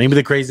maybe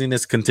the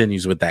craziness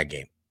continues with that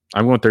game.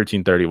 I'm going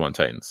 13-31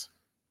 Titans.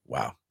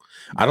 Wow.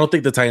 I don't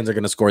think the Titans are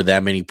going to score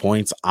that many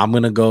points. I'm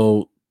going to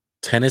go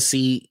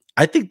Tennessee.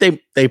 I think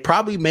they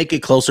probably make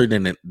it closer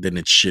than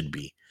it should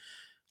be.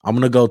 I'm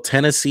going to go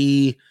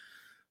Tennessee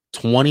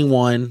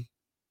 21,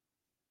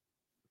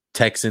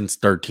 Texans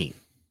 13.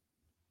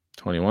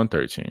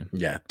 21-13.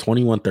 Yeah,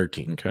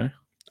 21-13. Okay.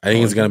 I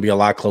think it's going to be a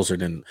lot closer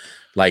than,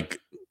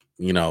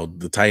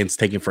 the Titans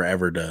taking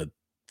forever to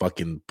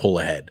fucking pull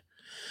ahead.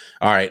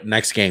 All right,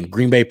 next game.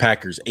 Green Bay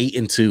Packers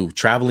 8-2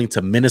 traveling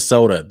to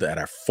Minnesota that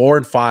are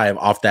 4-5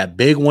 off that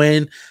big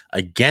win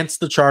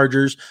against the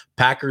Chargers.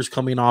 Packers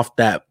coming off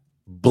that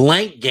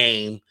blank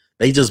game.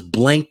 They just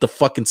blanked the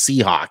fucking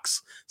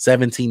Seahawks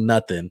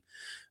 17-0.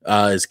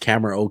 Is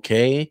camera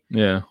okay?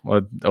 Yeah.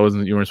 Well,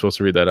 you weren't supposed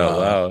to read that out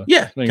loud.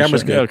 Yeah,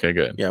 camera's good. Okay,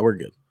 good. Yeah, we're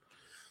good.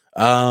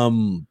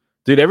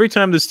 Dude, every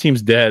time this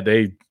team's dead,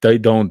 they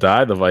don't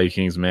die, the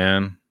Vikings,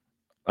 man.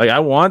 Like,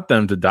 I want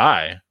them to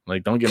die.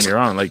 Like, don't get me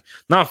wrong. Like,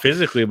 not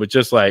physically, but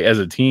just like as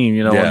a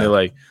team, when they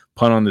like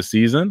punt on the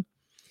season.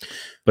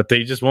 But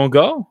they just won't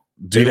go.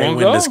 Do they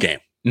win this game?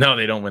 No,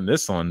 they don't win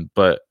this one.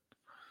 But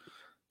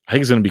I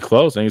think it's going to be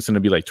close. I think it's going to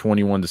be like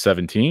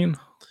 21-17.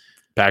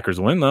 Packers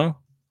win, though.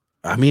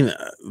 I mean,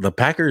 the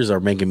Packers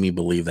are making me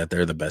believe that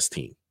they're the best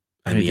team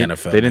in the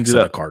NFL. They didn't do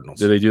that. The Cardinals.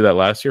 Did they do that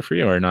last year for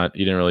you or not?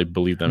 You didn't really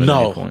believe them? At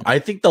any point? I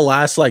think the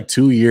last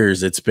 2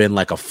 years it's been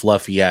like a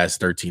fluffy ass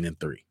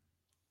 13-3,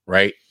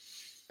 right?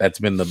 That's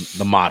been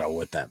the motto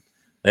with them.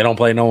 They don't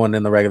play no one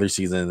in the regular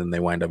season, and they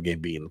wind up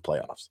getting beat in the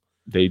playoffs.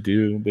 They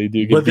do.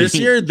 But this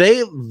year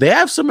they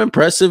have some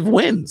impressive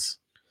wins.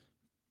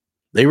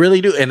 They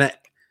really do, and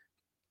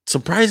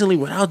surprisingly,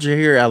 without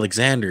Jair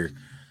Alexander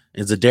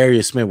and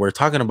Zadarius Smith, we were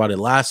talking about it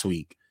last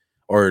week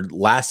or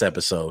last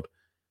episode.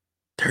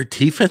 Their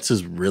defense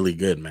is really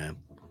good, man.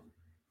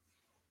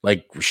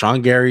 Like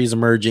Rashawn Gary's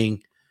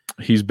emerging.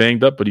 He's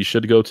banged up, but he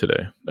should go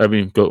today.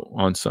 Go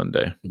on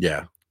Sunday.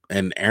 Yeah.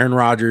 And Aaron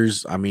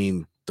Rodgers,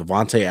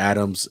 Devontae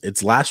Adams,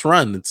 it's last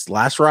run. It's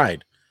last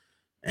ride.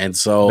 And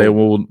so they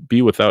will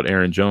be without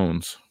Aaron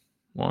Jones.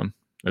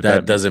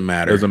 That doesn't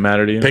matter. Doesn't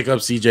matter to you? Pick up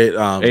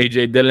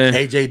AJ Dillon.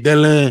 AJ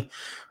Dillon.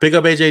 Pick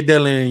up AJ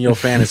Dillon in your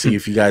fantasy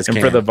if you guys and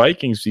can. For the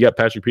Vikings, you got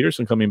Patrick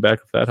Peterson coming back,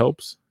 if that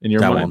helps in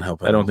your mind. Won't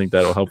help. I don't think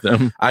that'll help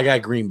them. I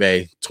got Green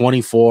Bay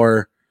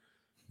 24,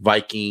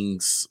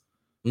 Vikings.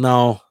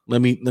 No,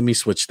 let me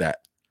switch that.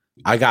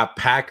 I got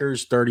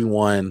Packers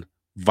 31,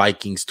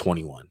 Vikings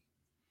 21.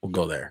 We'll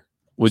go there.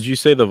 Would you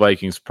say the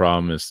Vikings'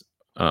 problem is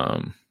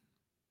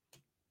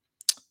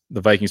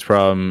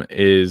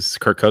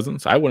Kirk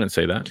Cousins? I wouldn't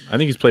say that. I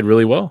think he's played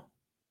really well.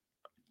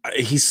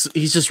 He's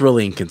just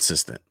really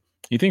inconsistent.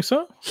 You think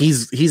so?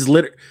 He's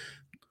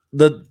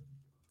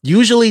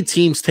usually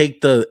teams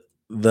take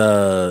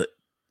the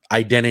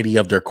identity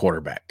of their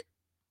quarterback,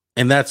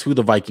 and that's who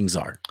the Vikings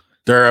are.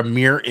 They're a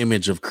mirror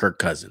image of Kirk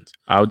Cousins.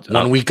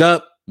 One week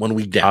up, 1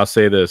 week down. I'll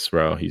say this,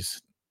 bro. He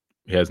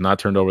has not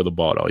turned over the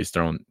ball at all. He's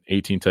thrown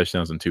 18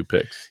 touchdowns and 2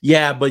 picks.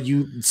 Yeah, but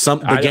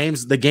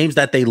the games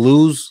that they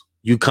lose,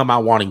 you come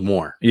out wanting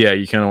more. Yeah,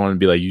 you kind of want to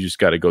be like, you just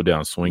got to go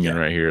down swinging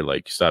right here.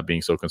 Like, stop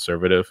being so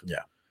conservative.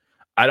 Yeah.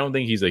 I don't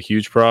think he's a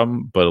huge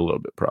problem, but a little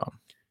bit problem.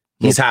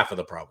 He's half of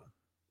the problem.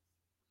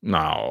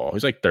 No,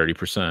 he's like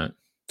 30%.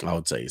 I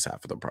would say he's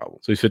half of the problem.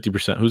 So he's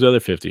 50%. Who's the other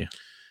 50?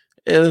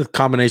 A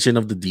combination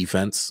of the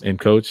defense and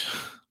coach.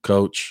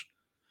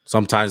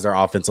 Sometimes their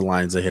offensive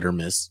line's a hit or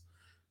miss.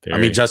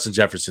 Justin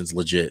Jefferson's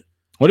legit.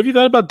 What have you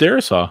thought about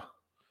Darisaw?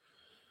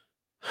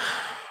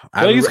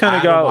 I feel like I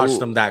haven't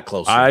watched him that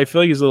closely. I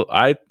feel like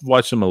I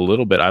watched him a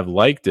little bit. I've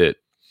liked it.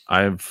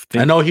 I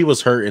know he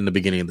was hurt in the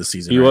beginning of the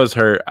season. He was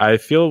hurt. I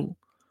feel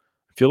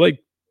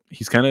like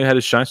he's kind of had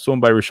his shine stolen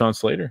by Rashawn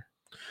Slater.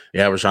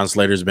 Yeah, Rashawn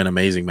Slater's been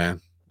amazing,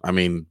 man.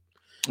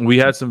 We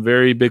had some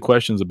very big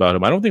questions about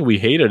him. I don't think we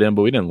hated him,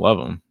 but we didn't love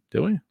him.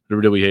 Did we?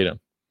 Or did we hate him?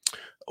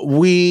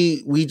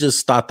 we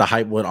just thought the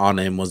hype on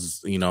him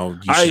was, you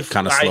should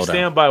kind of slow down. I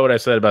stand by what I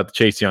said about the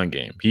Chase Young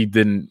game. He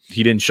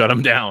didn't shut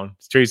him down.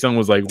 Chase Young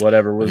was like,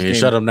 whatever. He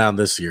shut him down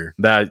this year.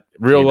 That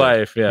real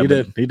life, yeah. He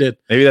did.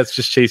 Maybe that's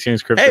just Chase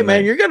Young's kryptonite. Hey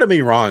man, you're gonna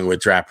be wrong with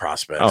draft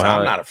prospects.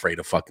 I'm not afraid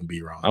to fucking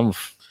be wrong.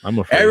 I'm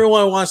afraid.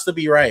 Everyone wants to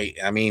be right.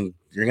 I mean,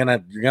 you're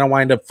gonna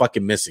wind up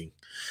fucking missing.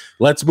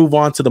 Let's move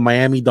on to the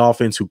Miami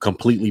Dolphins, who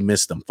completely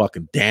missed them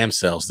fucking damn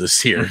selves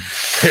this year.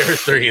 They're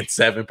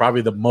 3-7,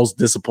 probably the most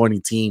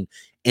disappointing team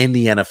in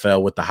the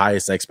NFL with the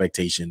highest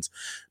expectations.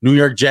 New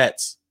York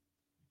Jets,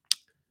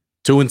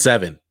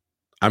 2-7.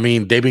 I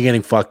mean, they've been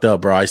getting fucked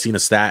up, bro. I seen a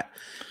stat.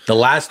 The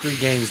last 3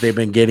 games they've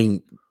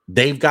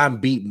gotten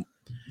beat.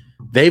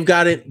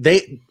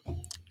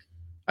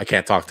 I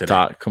can't talk to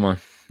them. Come on.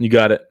 You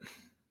got it.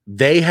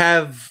 They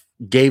have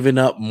given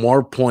up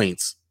more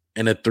points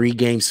in a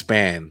 3-game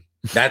span.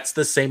 That's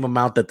the same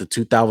amount that the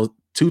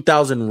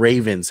 2000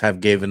 Ravens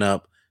have given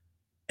up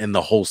in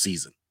the whole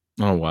season.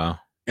 Oh, wow.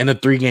 In a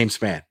 3-game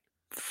span.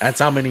 That's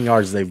how many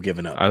yards they've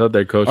given up. I thought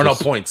their coach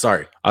points,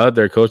 sorry. I thought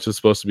their coach was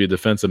supposed to be a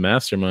defensive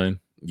mastermind.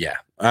 Yeah.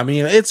 I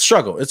mean, it's a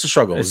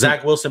struggle.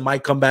 Zach Wilson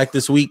might come back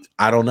this week.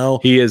 I don't know.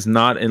 He is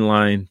not in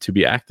line to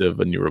be active.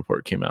 A new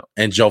report came out.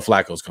 And Joe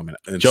Flacco's coming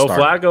out.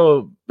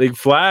 Flacco, big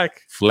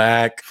Flack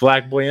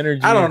boy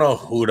energy. I don't know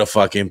who to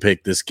fucking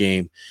pick this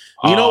game.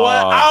 You know what?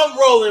 I'm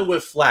rolling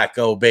with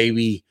Flacco,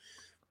 baby.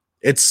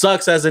 It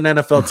sucks as an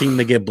NFL team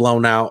to get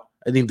blown out.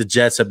 I think the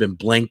Jets have been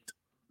blanked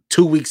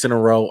 2 weeks in a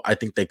row. I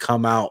think they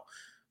come out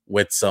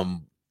with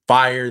some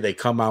fire. They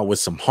come out with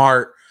some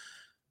heart.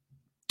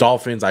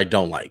 Dolphins, I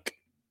don't like.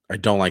 I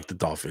don't like the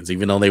Dolphins,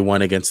 even though they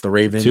won against the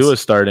Ravens. Tua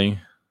starting.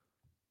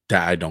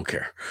 That I don't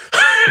care.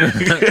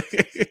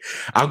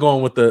 I'm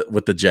going with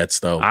the Jets,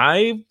 though.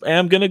 I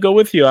am gonna go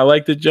with you. I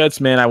like the Jets,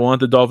 man. I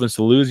want the Dolphins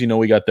to lose.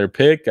 We got their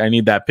pick. I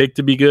need that pick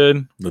to be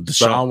good. The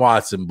Deshaun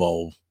Watson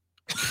Bowl.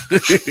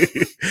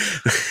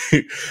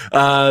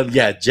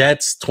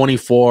 Jets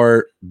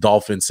 24,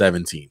 Dolphins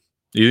 17.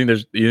 You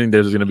think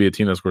there's gonna be a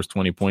team that scores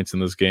 20 points in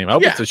this game? I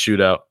hope it's a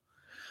shootout.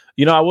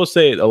 I will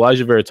say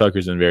Elijah Vera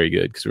Tucker's been very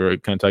good because we were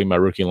kind of talking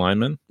about rookie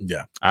linemen.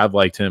 Yeah, I've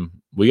liked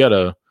him.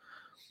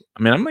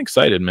 I'm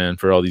excited, man,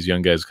 for all these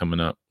young guys coming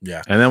up.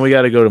 Yeah. And then we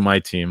got to go to my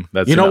team.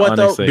 That's what,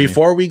 though?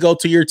 Before we go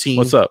to your team.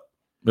 What's up?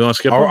 We want to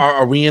skip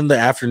are we in the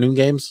afternoon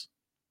games?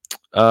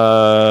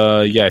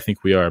 Yeah, I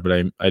think we are, but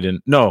I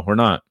didn't. No, we're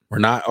not. We're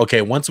not?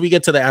 Okay, once we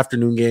get to the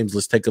afternoon games,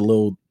 let's take a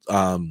little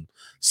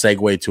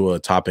segue to a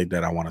topic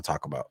that I want to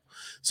talk about.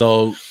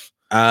 So,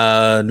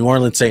 New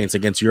Orleans Saints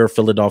against your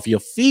Philadelphia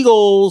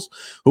Eagles,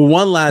 who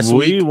won last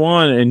week. We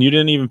won, and you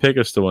didn't even pick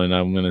us to win,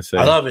 I'm going to say.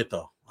 I love it,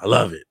 though. I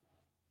love it.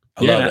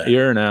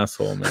 You're an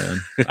asshole,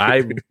 man.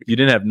 You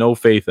didn't have no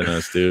faith in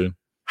us, dude.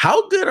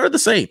 How good are the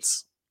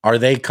Saints? Are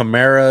they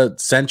Kamara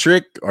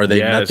centric? Are they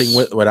nothing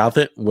without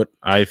it?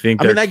 I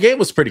think. That game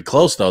was pretty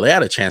close, though. They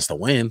had a chance to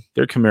win.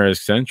 They're Kamara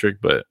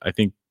centric, but I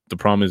think the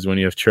problem is when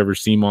you have Trevor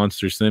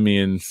Monster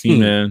Simeon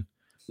Seaman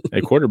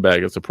at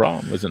quarterback, it's a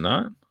problem, is it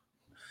not?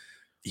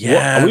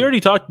 Yeah, well, we already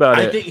talked about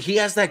it. I think he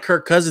has that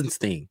Kirk Cousins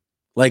thing.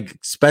 Like,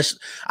 special.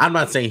 I'm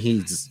not saying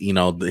he's,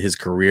 his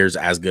career's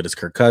as good as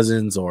Kirk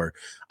Cousins, or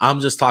I'm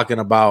just talking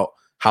about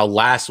how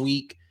last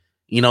week,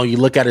 you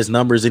look at his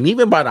numbers, and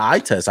even by the eye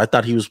test, I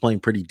thought he was playing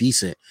pretty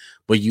decent.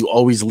 But you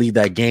always leave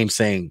that game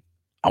saying,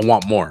 "I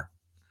want more."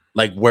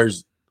 Like,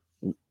 where's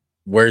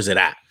it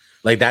at?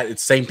 Like that.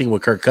 It's same thing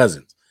with Kirk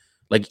Cousins.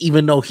 Like,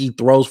 even though he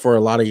throws for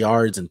a lot of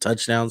yards and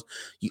touchdowns,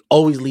 you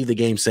always leave the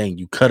game saying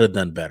you could have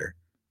done better.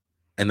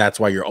 And that's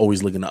why you're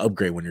always looking to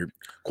upgrade when your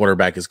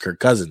quarterback is Kirk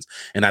Cousins.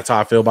 And that's how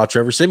I feel about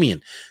Trevor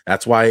Siemian.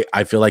 That's why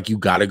I feel like you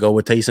got to go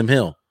with Taysom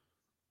Hill.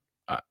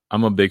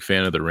 I'm a big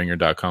fan of the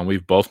ringer.com.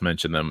 We've both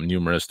mentioned them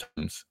numerous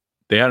times.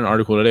 They had an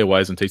article today, why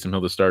isn't Taysom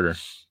Hill the starter?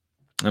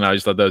 And I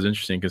just thought that was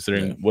interesting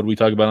considering what we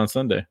talked about on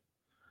Sunday.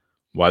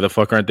 Why the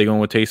fuck aren't they going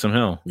with Taysom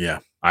Hill? Yeah.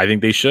 I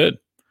think they should.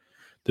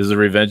 This is a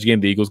revenge game.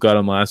 The Eagles got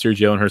him last year.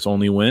 Jalen Hurts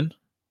only win.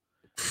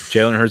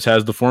 Jalen Hurts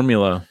has the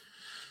formula.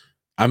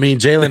 I mean,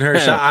 Jalen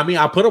Hurts.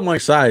 I put him on your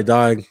side,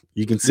 dog.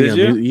 You can see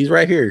him. He's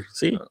right here.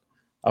 See?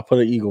 I'll put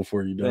an eagle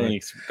for you,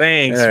 dog.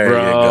 Thanks, there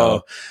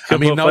bro. I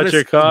mean,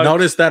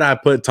 notice that I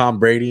put Tom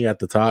Brady at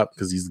the top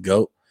because he's the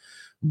GOAT.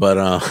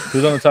 But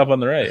who's on the top on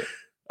the right?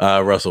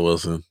 Russell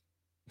Wilson.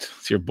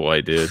 It's your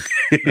boy, dude.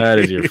 That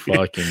is your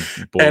fucking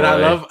boy. And I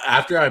love,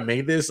 after I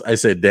made this, I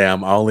said,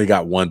 damn, I only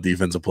got one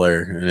defensive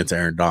player, and it's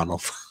Aaron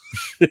Donald.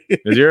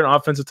 Because you're an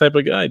offensive type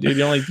of guy, dude. You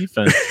don't like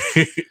defense.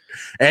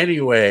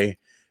 Anyway,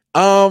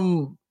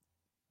 no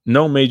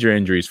major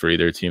injuries for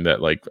either team that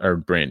are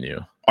brand new.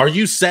 Are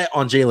you set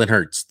on Jalen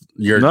Hurts?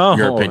 Your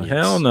opinions?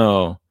 Hell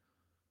no.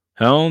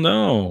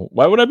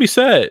 Why would I be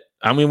set?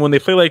 I mean, when they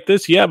play like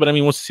this, yeah, but I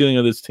mean, what's the ceiling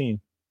of this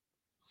team?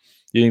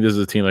 You think this is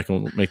a team that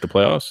can make the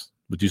playoffs?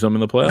 Would do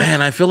something in the playoffs?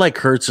 Man, I feel like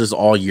Hurts is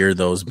all year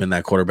though has been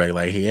that quarterback.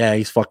 Like, yeah,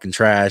 he's fucking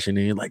trash, and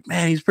you're like,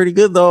 man, he's pretty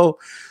good though.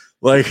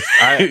 Like,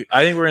 I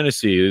think we're gonna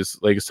see.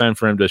 It's time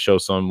for him to show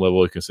some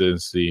level of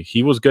consistency.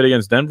 He was good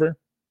against Denver.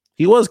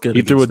 He was good.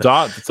 He threw a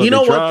dot. You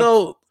know what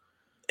though?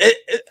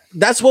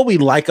 That's what we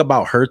like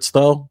about Hurts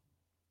though.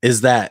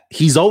 is that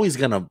he's always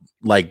gonna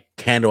like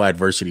handle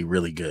adversity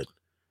really good.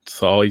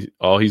 It's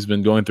all he's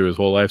been going through his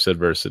whole life's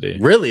adversity.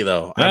 Really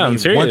though, Yeah, I mean, I'm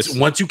serious.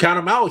 once you count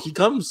him out, he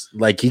comes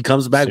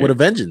back with a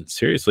vengeance.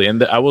 Seriously,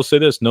 and I will say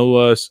this: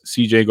 no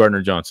C.J.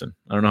 Gardner-Johnson.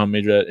 I don't know how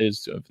major that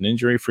is of an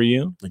injury for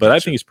you, but I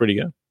think he's pretty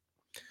good.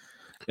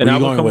 And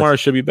Alvin Kamara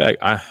should be back.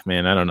 I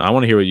don't know. I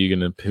want to hear who you're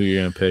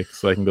gonna pick,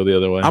 so I can go the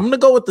other way. I'm gonna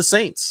go with the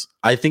Saints.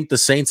 I think the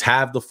Saints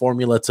have the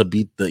formula to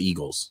beat the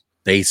Eagles.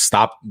 They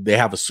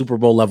have a Super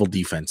Bowl level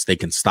defense. They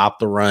can stop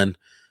the run.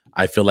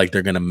 I feel like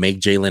they're gonna make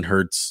Jalen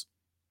Hurts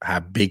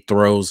have big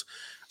throws.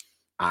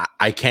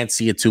 I can't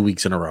see it 2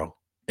 weeks in a row.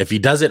 If he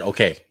does it,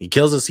 okay, he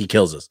kills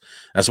us.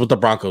 That's what the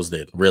Broncos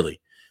did,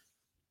 really.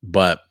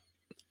 But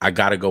I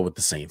gotta go with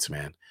the Saints,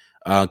 man.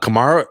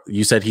 Kamara,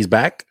 you said he's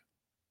back.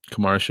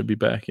 Kamara should be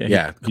back.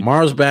 Yeah,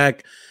 Kamara's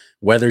back.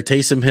 Whether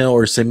Taysom Hill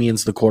or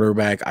Simeon's the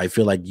quarterback, I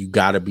feel like you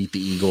got to beat the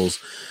Eagles.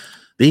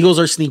 The Eagles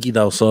are sneaky,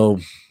 though. So,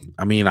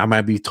 I mean, I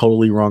might be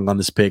totally wrong on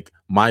this pick.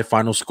 My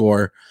final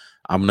score,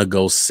 I'm going to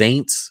go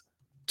Saints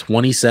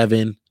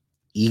 27,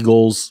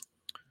 Eagles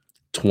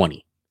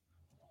 20.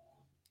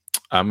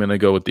 I'm going to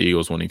go with the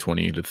Eagles winning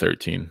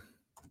 20-13.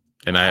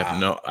 And I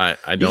have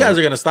I don't. You guys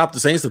are going to stop the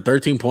Saints to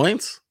 13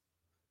 points?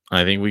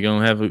 I think we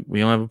don't have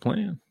a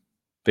plan.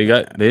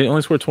 They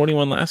only scored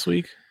 21 last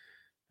week.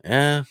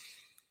 Yeah,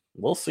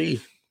 we'll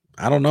see.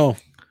 I don't know.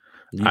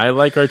 I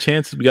like our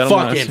chances. We got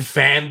fucking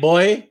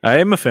fanboy. I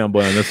am a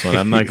fanboy on this one.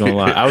 I'm not gonna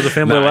lie. I was a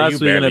fanboy last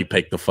week. You barely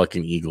picked the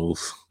fucking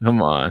Eagles.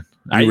 Come on,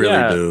 you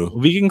really do.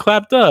 We can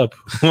clapped up.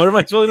 What am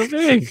I supposed to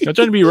think? I'm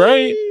trying to be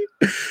right.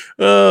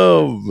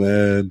 Oh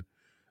man.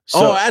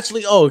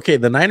 Okay.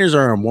 The Niners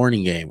are a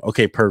morning game.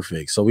 Okay,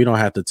 perfect. So we don't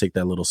have to take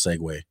that little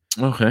segue.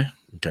 Okay.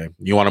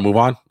 You want to move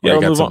on? Yeah,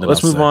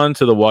 let's move on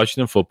to the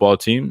Washington football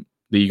team,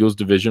 the Eagles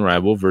division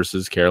rival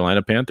versus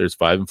Carolina Panthers,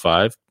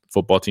 5-5.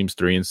 Football team's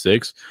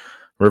 3-6.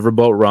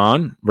 Riverboat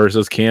Ron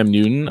versus Cam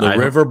Newton. The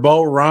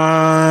Riverboat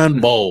Ron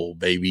Bowl,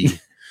 baby.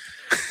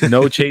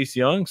 No Chase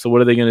Young. So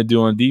what are they going to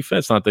do on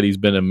defense? Not that he's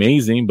been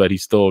amazing, but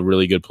he's still a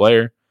really good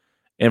player.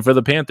 And for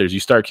the Panthers, you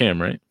start Cam,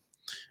 right?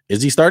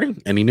 Is he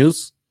starting? Any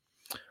news?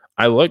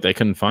 I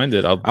couldn't find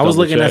it. I was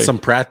looking at some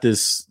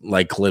practice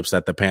clips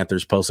that the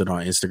Panthers posted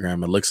on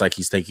Instagram. It looks like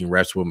he's taking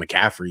reps with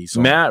McCaffrey.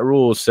 So. Matt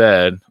Rule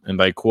said,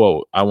 and I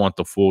quote, "I want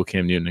the full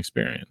Cam Newton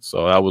experience."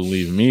 So that would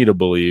leave me to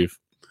believe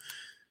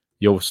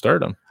you'll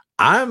start him.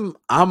 I'm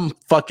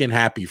fucking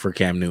happy for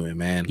Cam Newton,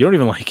 man. You don't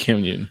even like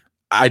Cam Newton.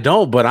 I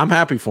don't, but I'm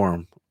happy for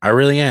him. I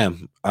really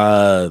am.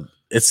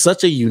 It's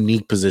such a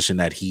unique position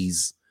that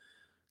he's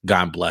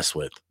gotten blessed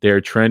with.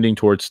 They're trending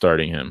towards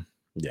starting him.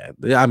 Yeah,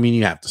 I mean,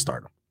 you have to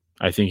start him.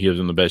 I think he gives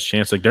them the best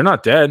chance. They're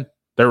not dead.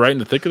 They're right in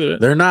the thick of it.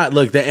 They're not.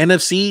 Look, the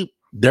NFC,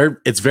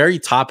 it's very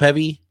top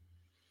heavy.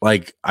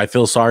 I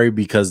feel sorry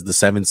because the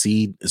 7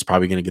 seed is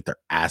probably going to get their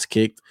ass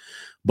kicked.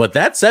 But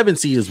that 7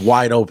 seed is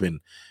wide open.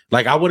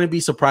 I wouldn't be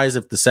surprised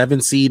if the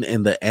 7 seed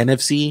in the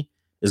NFC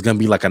is going to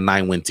be like a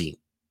 9-win team.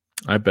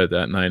 I bet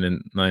that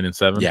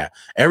 9-7. Yeah,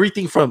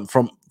 everything from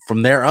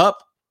there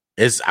up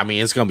is. I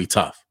mean, it's going to be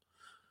tough.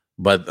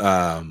 But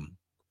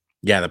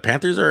yeah, the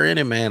Panthers are in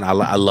it, man.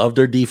 I love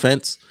their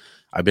defense.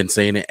 I've been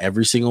saying it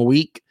every single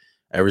week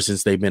ever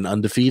since they've been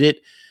undefeated.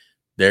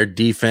 Their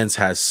defense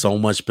has so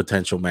much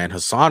potential, man.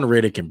 Hassan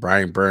Reddick and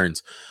Brian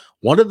Burns,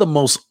 one of the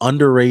most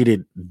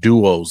underrated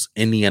duos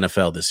in the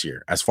NFL this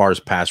year as far as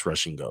pass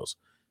rushing goes.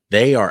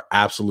 They are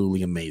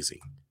absolutely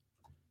amazing.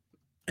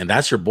 And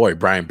that's your boy,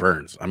 Brian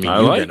Burns. I mean,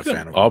 you've been a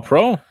fan of him. All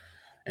pro.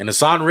 And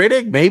Hassan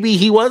Reddick, maybe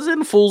he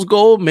wasn't fool's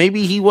gold.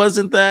 Maybe he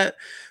wasn't that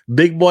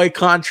big boy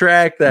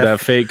contract. That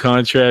fake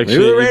contract.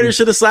 Maybe the Raiders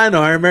should have signed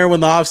him. I remember when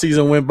the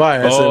offseason went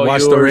by. I said,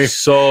 watch the Raiders.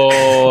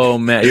 So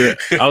mad.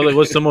 I was like,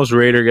 what's the most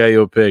Raider guy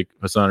you'll pick?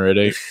 Hassan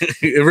Reddick.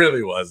 It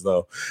really was,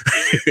 though.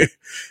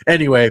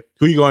 Anyway,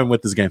 who are you going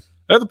with this game?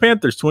 The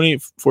Panthers,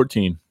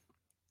 2014.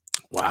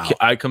 Wow.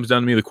 It comes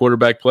down to me, the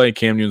quarterback play.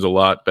 Cam Newton's a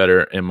lot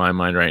better in my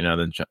mind right now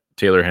than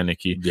Taylor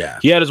Heineke. Yeah.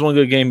 He had his one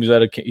good game. He's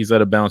got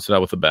to balance it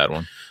out with a bad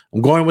one.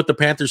 I'm going with the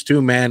Panthers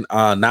too, man.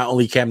 Not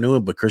only Cam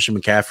Newton, but Christian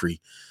McCaffrey.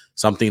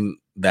 Something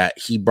that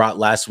he brought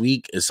last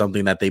week is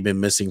something that they've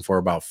been missing for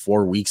about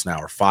 4 weeks now,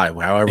 or 5,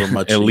 however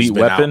much. Elite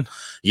weapon. Out.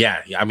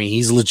 Yeah. I mean,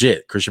 he's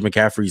legit. Christian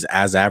McCaffrey's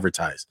as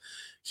advertised.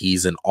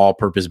 He's an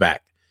all-purpose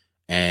back.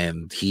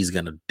 And he's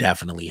going to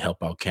definitely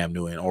help out Cam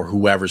Newton or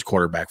whoever's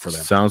quarterback for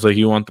them. Sounds like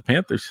you want the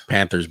Panthers.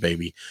 Panthers,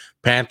 baby.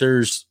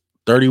 Panthers,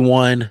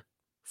 31.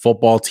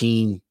 Football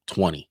team,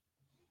 20.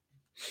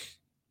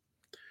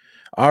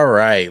 All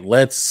right.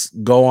 Let's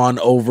go on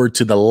over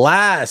to the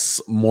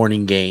last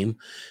morning game.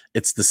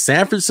 It's the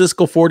San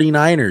Francisco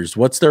 49ers.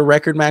 What's their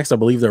record, Max? I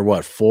believe they're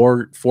what?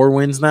 Four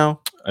wins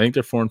now? I think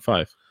they're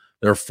 4-5.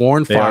 They're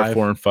 4-5. They are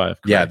 4-5. Correct.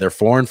 Yeah, they're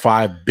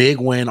 4-5. Big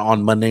win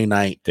on Monday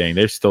night. Dang,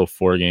 they're still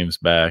 4 games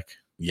back.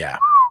 Yeah.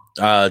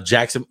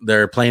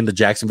 They're playing the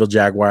Jacksonville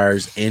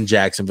Jaguars in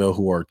Jacksonville,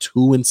 who are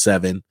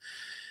 2-7.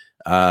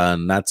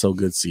 Not so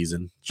good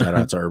season. Shout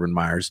out to Urban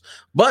Myers.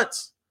 But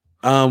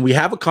we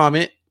have a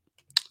comment.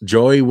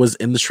 Joey was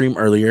in the stream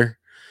earlier.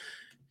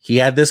 He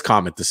had this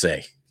comment to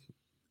say.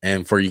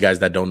 And for you guys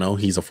that don't know,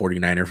 he's a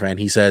 49er fan.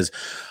 He says,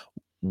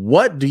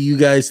 what do you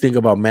guys think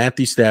about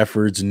Matthew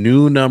Stafford's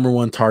new number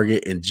 1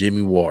 target in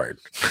Jimmy Ward?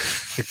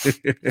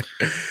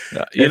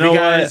 You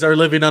guys are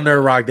living under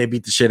a rock, they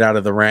beat the shit out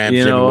of the Rams.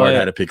 Jimmy Ward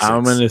had a pick 6.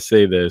 I'm going to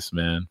say this,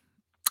 man.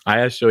 I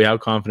asked Joey, how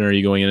confident are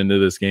you going into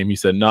this game? He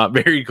said, not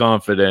very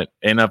confident.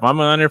 And if I'm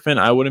a Niner fan,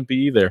 I wouldn't be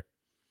either.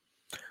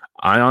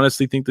 I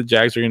honestly think the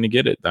Jags are going to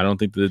get it. I don't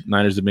think the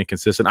Niners have been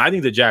consistent. I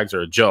think the Jags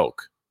are a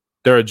joke.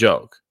 They're a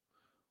joke.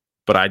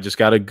 But I just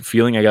got a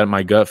feeling, I got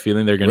my gut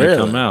feeling they're going to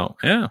come out.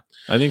 Yeah,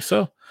 I think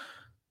so.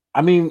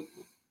 I mean,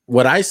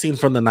 what I seen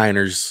from the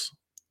Niners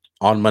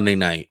on Monday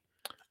night,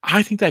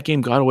 I think that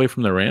game got away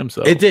from the Rams,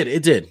 though. It did.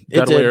 It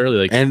got away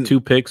early, and 2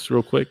 picks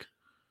real quick.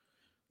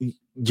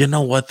 You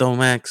know what, though,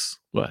 Max?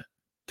 What?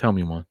 Tell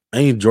me one. I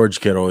think George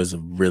Kittle is a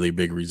really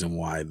big reason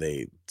why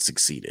they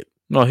succeeded.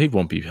 No, he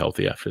won't be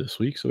healthy after this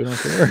week, so we don't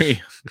have to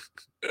worry.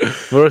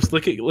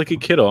 Look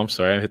at Kittle. I'm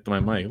sorry, I hit my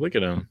mic. Look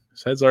at him.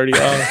 His head's already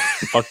off.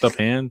 Fucked up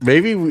hand.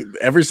 Maybe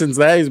ever since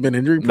that, he's been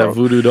injury prone. That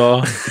voodoo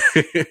doll.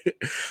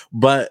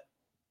 But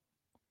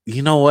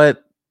you know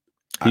what?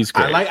 He's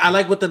great. I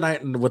like what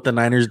the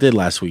Niners did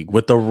last week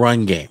with the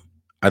run game.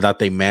 I thought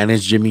they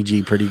managed Jimmy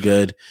G pretty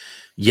good.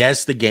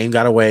 Yes, the game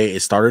got away.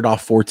 It started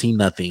off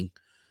 14-0.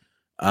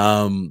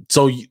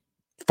 So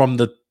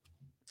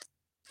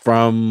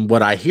from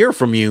what I hear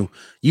from you,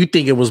 you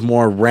think it was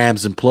more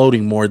Rams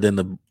imploding more than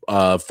the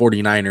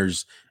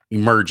 49ers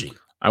emerging.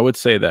 I would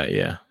say that,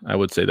 yeah. I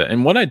would say that.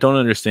 And what I don't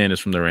understand is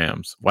from the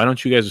Rams, why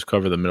don't you guys just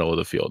cover the middle of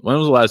the field? When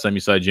was the last time you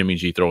saw Jimmy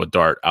G throw a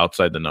dart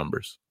outside the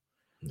numbers?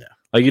 Yeah.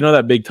 Like, you know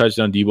that big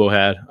touchdown Debo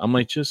had? I'm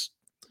like, just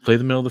play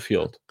the middle of the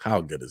field.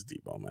 How good is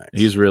Debo, Max?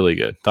 He's really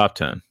good. Top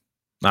 10.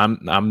 I'm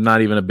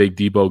not even a big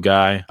Debo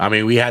guy. I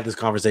mean, we had this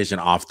conversation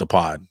off the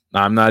pod.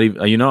 I'm not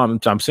even,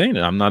 I'm saying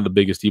it. I'm not the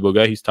biggest Debo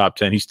guy. He's top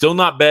 10. He's still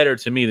not better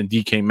to me than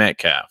DK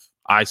Metcalf.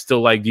 I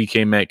still like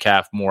DK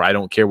Metcalf more. I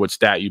don't care what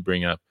stat you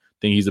bring up. I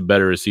think he's a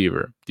better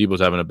receiver.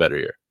 Debo's having a better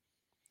year.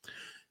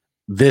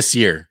 This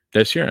year,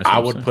 I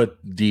would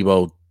put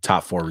Debo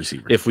top 4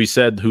 receiver. If we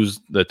said who's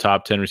the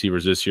top 10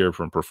 receivers this year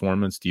from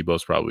performance,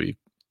 Debo's probably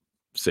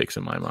 6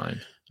 in my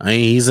mind. I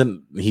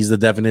mean, he's the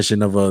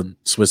definition of a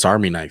Swiss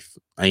Army knife.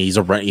 I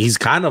mean, he's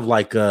kind of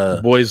like a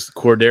boys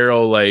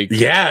Cordero, like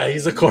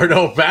he's a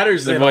Cordero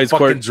Patterson on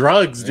fucking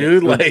drugs,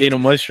 dude. Like ate a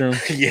mushroom.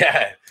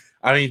 Yeah,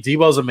 I mean,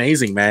 Debo's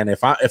amazing, man.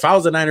 If I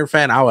was a Niner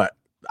fan, I would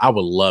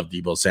love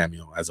Debo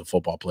Samuel as a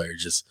football player.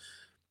 Just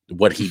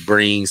what he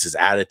brings, his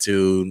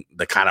attitude,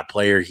 the kind of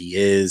player he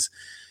is.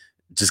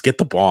 Just get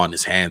the ball in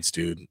his hands,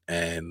 dude,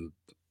 and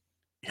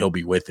he'll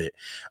be with it.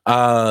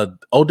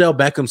 Odell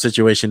Beckham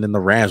situation in the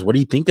Rams. What do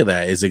you think of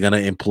that? Is it going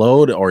to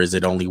implode or is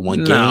it only one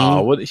game?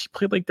 No, he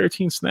played like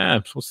 13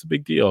 snaps. What's the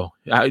big deal?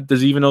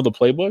 Does he even know the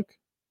playbook?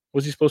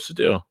 What's he supposed to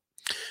do?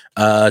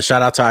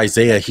 Shout out to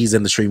Isaiah. He's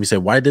in the stream. He said,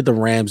 why did the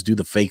Rams do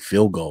the fake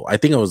field goal? I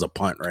think it was a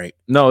punt, right?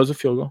 No, it was a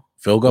field goal.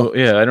 Field goal? Well,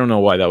 yeah, I don't know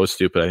why that was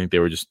stupid. I think they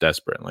were just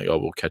desperate. Like,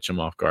 we'll catch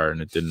him off guard,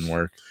 and it didn't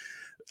work.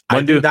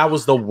 I think that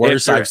was the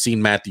worst I've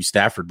seen Matthew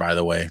Stafford, by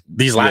the way.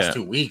 These last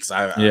 2 weeks.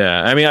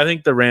 I mean, I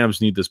think the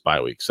Rams need this bye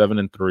week.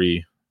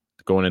 7-3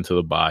 going into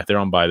the bye. They're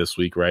on bye this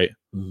week, right?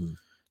 Mm-hmm.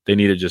 They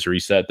need to just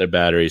reset their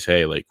batteries.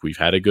 Hey, like, we've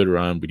had a good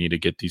run. We need to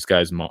get these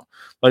guys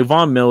like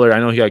Von Miller. I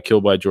know he got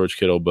killed by George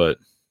Kittle, but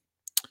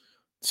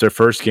it's their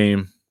first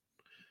game.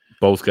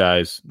 Both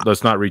guys.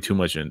 Let's not read too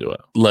much into it.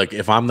 Look,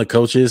 if I'm the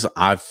coaches,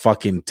 I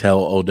fucking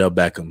tell Odell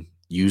Beckham,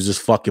 use this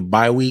fucking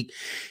bye week.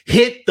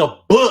 Hit the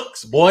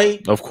books, boy.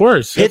 Of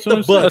course. Hit the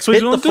books. Hit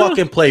the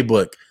fucking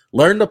playbook.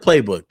 Learn the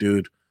playbook,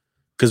 dude.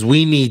 Because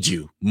we need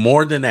you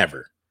more than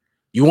ever.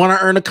 You want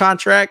to earn a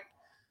contract?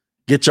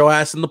 Get your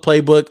ass in the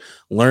playbook.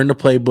 Learn the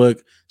playbook.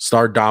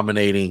 Start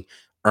dominating.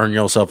 Earn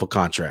yourself a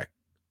contract.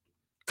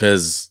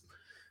 Because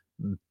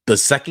the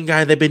second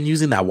guy they've been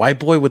using, that white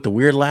boy with the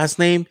weird last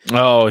name,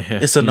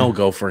 it's a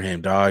no-go for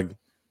him, dog.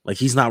 Like,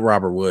 he's not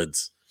Robert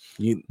Woods.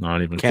 You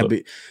not even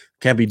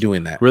can't be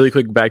doing that. Really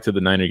quick, back to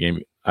the Niner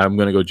game. I'm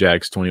going to go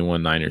Jags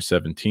 21, Niners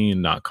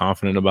 17. Not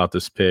confident about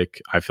this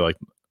pick. I feel like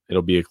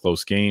it'll be a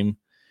close game.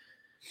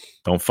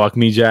 Don't fuck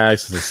me,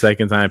 Jags. It's the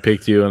second time I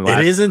picked you. And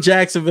it is in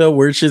Jacksonville.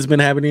 Weird shit's been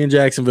happening in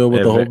Jacksonville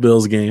with the whole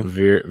Bills game.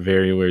 Very,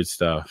 very weird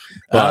stuff.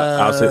 But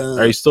I'll say,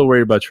 are you still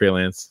worried about Trey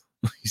Lance?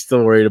 You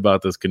still worried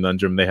about this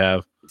conundrum they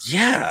have?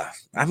 Yeah.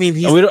 I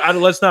mean,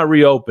 let's not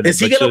reopen it. Is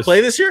he going to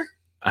play this year?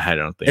 I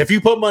don't think. If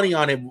you put money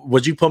on it,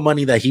 would you put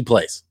money that he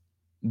plays?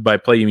 By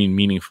play, you mean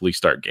meaningfully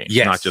start games,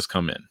 not just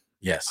come in.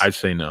 Yes. I'd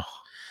say no.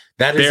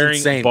 That is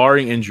insane.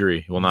 Barring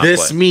injury, will not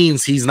This play.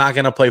 means he's not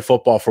going to play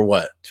football for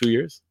what? 2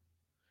 years?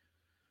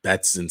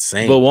 That's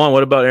insane. But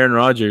what about Aaron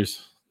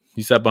Rodgers?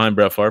 He sat behind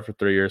Brett Favre for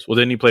 3 years. Well,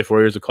 didn't he play 4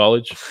 years of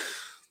college?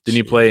 Didn't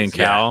he play in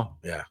Cal?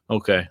 Yeah.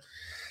 Okay.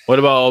 What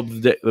about all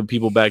the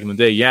people back in the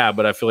day? Yeah,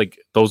 but I feel like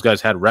those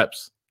guys had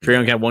reps. Trae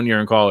Young had 1 year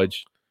in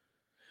college.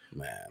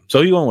 Man. So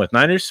who you going with?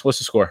 Niners? What's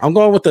the score? I'm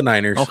going with the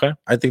Niners. Okay.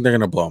 I think they're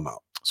going to blow them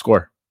out.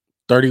 Score.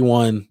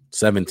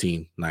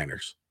 31-17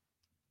 Niners.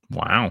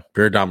 Wow.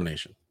 Pure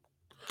domination.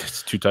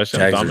 It's 2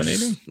 touchdowns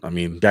dominating. I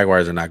mean,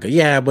 Jaguars are not good.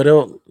 Yeah, but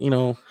it'll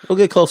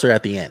get closer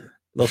at the end.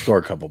 They'll score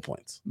a couple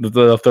points.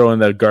 They'll throw in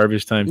that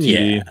garbage time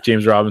TD. Yeah.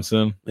 James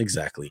Robinson.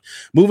 Exactly.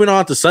 Moving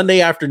on to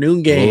Sunday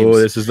afternoon games. Oh,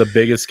 this is the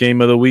biggest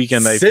game of the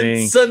weekend, I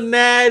think.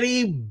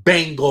 Cincinnati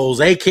Bengals,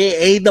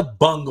 a.k.a. the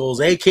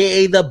Bungles,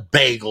 a.k.a. the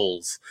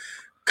Bagels,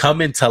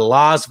 coming to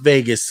Las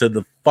Vegas to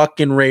the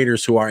fucking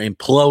Raiders, who are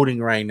imploding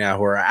right now,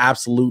 who are an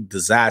absolute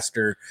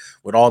disaster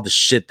with all the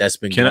shit that's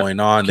been going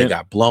on. They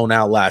got blown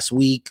out last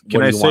week.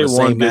 Can I say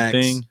one good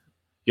thing?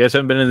 You guys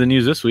haven't been in the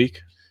news this week.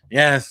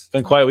 Yes. It's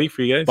been quite a week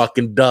for you guys.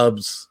 Fucking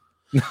dubs.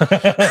 Look,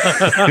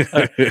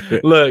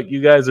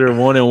 you guys are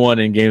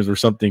 1-1 in games where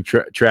something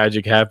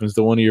tragic happens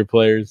to one of your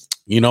players.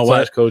 You know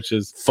what?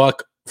 Coaches.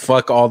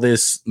 Fuck all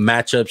this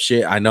matchup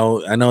shit. I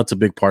know it's a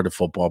big part of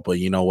football, but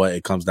you know what?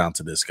 It comes down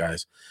to this,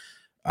 guys.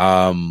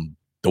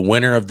 The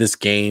winner of this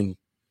game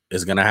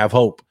is gonna have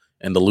hope,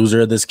 and the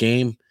loser of this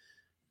game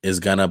is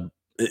gonna.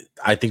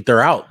 I think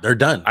they're out. They're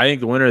done. I think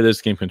the winner of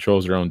this game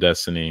controls their own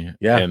destiny.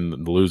 Yeah, and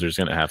the loser is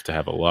gonna have to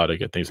have a lot of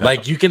good things.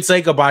 Like you can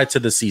say goodbye to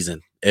the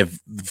season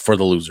for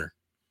the loser.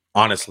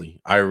 Honestly,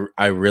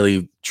 I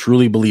really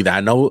truly believe that.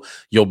 I know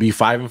you'll be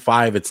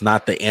 5-5. It's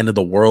not the end of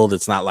the world.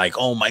 It's not like,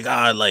 oh my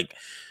God, like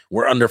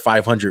we're under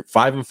 500.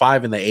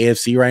 5-5 in the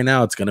AFC right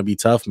now. It's gonna be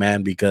tough,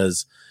 man,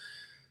 because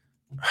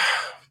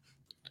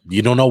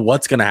you don't know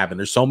what's going to happen.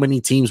 There's so many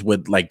teams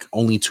with like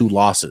only 2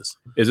 losses.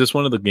 Is this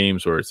one of the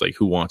games where it's like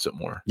who wants it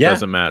more? Yeah,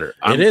 doesn't matter.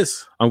 It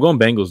is. I'm going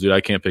Bengals, dude. I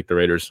can't pick the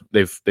Raiders.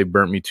 They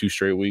burnt me 2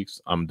 straight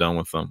weeks. I'm done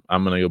with them.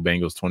 I'm gonna go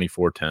Bengals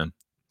 24-10.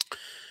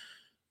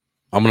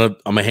 I'm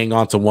gonna hang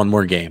on to one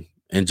more game,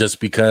 and just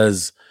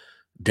because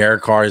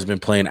Derek Carr has been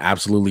playing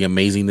absolutely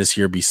amazing this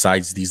year.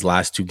 Besides these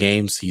last 2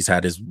 games, he's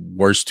had his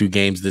worst 2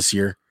 games this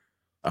year.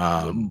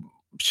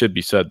 Should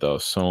be said though,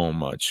 so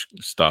much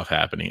stuff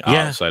happening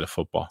outside of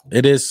football.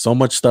 It is so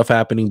much stuff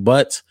happening,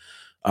 but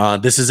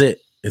this is it.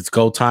 It's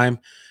go time.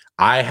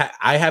 I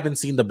haven't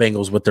seen the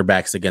Bengals with their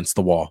backs against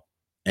the wall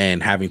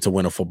and having to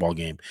win a football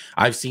game.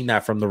 I've seen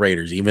that from the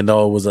Raiders, even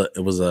though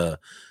it was a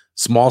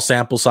small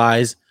sample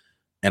size,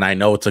 and I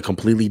know it's a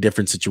completely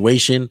different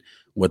situation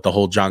with the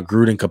whole John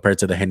Gruden compared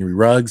to the Henry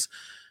Ruggs.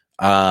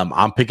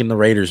 I'm picking the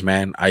Raiders,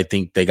 man. I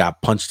think they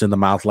got punched in the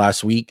mouth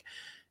last week.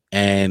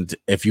 And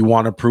if you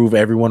want to prove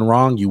everyone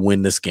wrong, you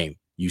win this game.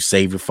 You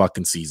save your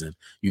fucking season.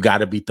 You got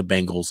to beat the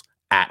Bengals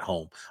at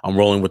home. I'm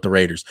rolling with the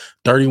Raiders.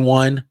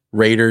 31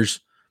 Raiders,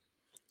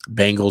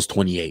 Bengals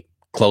 28.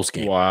 Close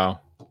game.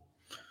 Wow.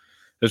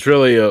 It's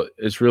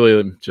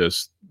really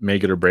just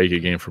make it or break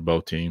it game for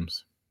both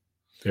teams.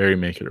 Very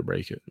make it or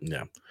break it.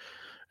 Yeah.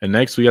 And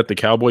next we got the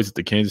Cowboys at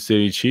the Kansas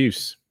City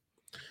Chiefs.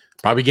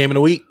 Probably game of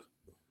the week.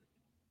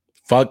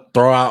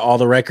 Throw out all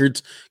the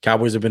records.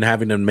 Cowboys have been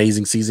having an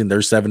amazing season. They're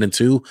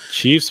 7-2.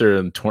 Chiefs are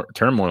in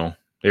turmoil.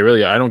 I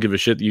don't give a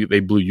shit. They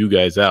blew you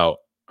guys out.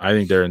 I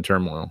think they're in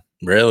turmoil.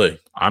 Really?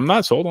 I'm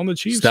not sold on the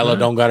Chiefs. Stella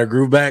don't got her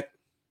groove back.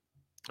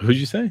 Who'd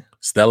you say?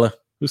 Stella.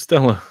 Who's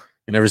Stella?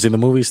 You never seen the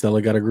movie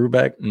Stella Got a Groove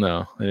Back?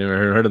 No, I never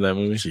heard of that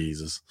movie.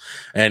 Jesus.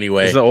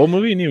 Anyway. Is it an old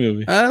movie or new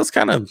movie? It's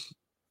kind of.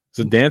 Is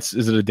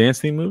it a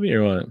dance theme movie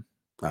or what?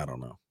 I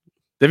don't know.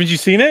 Haven't you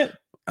seen it?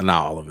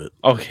 Not all of it.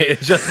 Okay,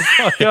 just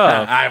fuck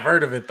up. I've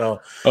heard of it though.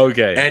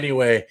 Okay.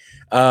 Anyway,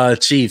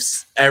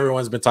 Chiefs.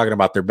 Everyone's been talking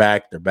about their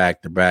back. They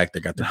got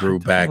the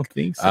groove back. I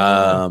think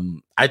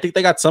so. I think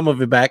they got some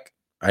of it back.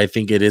 I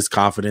think it is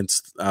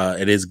confidence.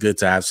 It is good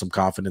to have some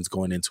confidence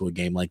going into a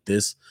game like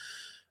this.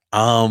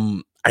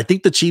 I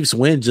think the Chiefs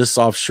win just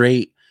off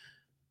straight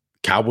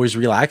Cowboys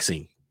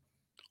relaxing.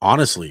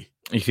 Honestly.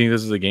 You think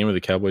this is a game where the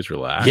Cowboys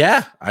relax?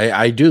 Yeah,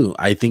 I do.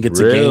 I think it's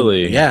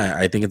really? a game. Yeah,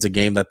 I think it's a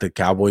game that the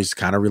Cowboys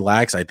kind of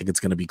relax. I think it's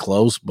going to be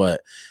close,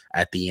 but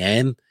at the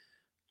end,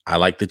 I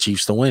like the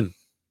Chiefs to win.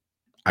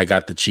 I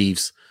got the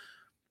Chiefs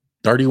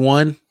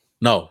 31.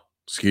 No,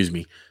 excuse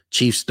me.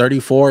 Chiefs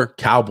 34,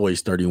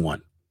 Cowboys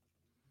 31.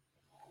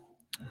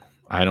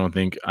 I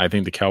think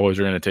the Cowboys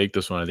are going to take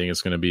this one. I think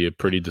it's going to be a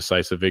pretty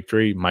decisive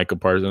victory. Micah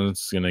Parsons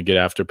is going to get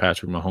after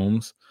Patrick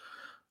Mahomes.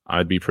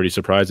 I'd be pretty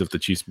surprised if the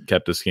Chiefs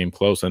kept this game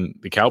close. And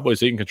the Cowboys,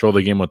 they can control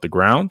the game with the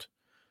ground.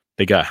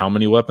 They got how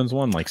many weapons?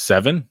 Like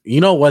 7?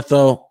 You know what,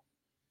 though?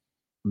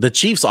 The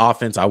Chiefs'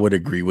 offense, I would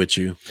agree with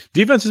you.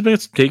 Defense has been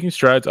taking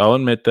strides. I'll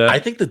admit that. I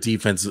think the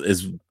defense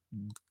is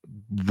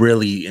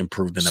really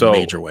improved in a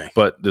major way.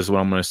 But this is what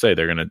I'm going to say.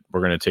 We're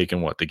going to take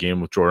in the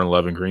game with Jordan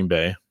Love and Green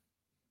Bay.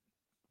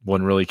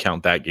 Wouldn't really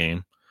count that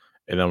game.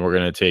 And then we're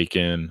going to take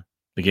in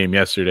the game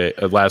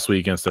last week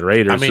against the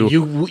Raiders. I mean,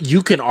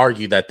 you can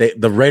argue that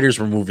the Raiders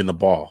were moving the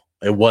ball.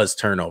 It was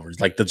turnovers,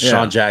 like the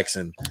Deshaun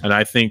Jackson. And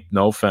I think,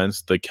 no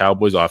offense, the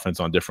Cowboys offense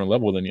on a different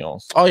level than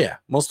y'all's. Oh, yeah,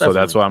 most definitely. So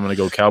that's why I'm going to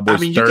go Cowboys. I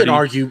mean, you can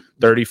argue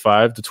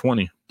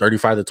 35-20.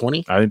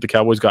 35-20? I think the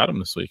Cowboys got them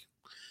this week.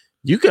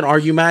 You can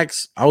argue,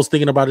 Max. I was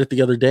thinking about it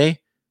the other day.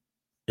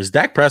 Is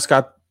Dak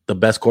Prescott the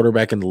best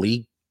quarterback in the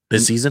league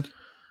this season?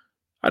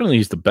 I don't think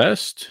he's the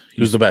best.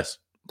 Who's the best?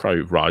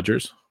 Probably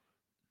Rodgers.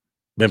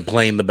 Been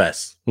playing the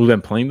best. Who's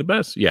been playing the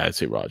best? Yeah, I'd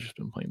say Rodgers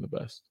been playing the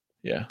best.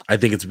 Yeah. I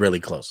think it's really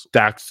close.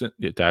 Dak's up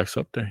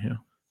there, yeah.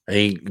 I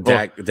think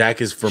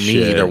Dak is for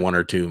me either one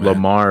or two. Man.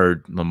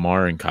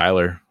 Lamar and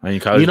Kyler. I mean,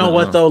 Kyler's you know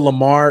what though?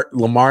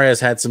 Lamar has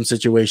had some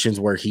situations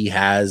where he's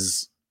had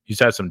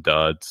some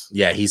duds.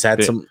 Yeah, he's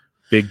had some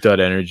big dud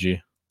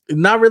energy.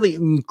 Not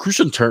really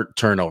crucial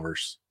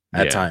turnovers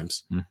at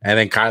times. Mm-hmm. And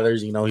then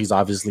Kyler's, he's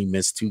obviously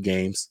missed 2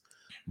 games.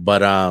 But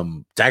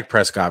Dak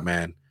Prescott,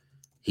 man,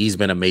 he's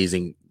been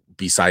amazing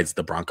besides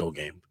the Bronco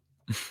game.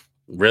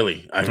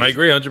 Really. I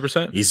agree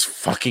 100%. He's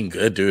fucking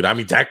good, dude. I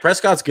mean, Dak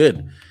Prescott's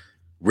good.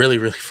 Really,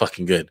 really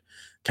fucking good.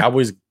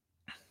 Cowboys,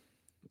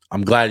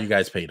 I'm glad you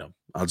guys paid him.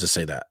 I'll just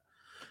say that.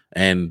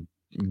 And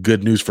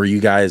good news for you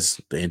guys,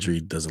 the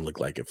injury doesn't look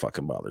like it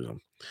fucking bothers him.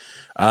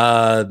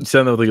 You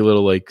sounded like a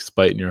little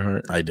spite in your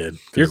heart. I did.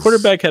 Your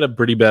quarterback had a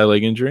pretty bad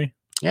leg injury.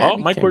 Yeah,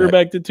 my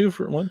quarterback did too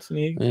for once, and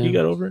he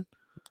got over it.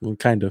 Well,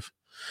 kind of.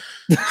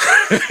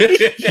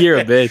 You're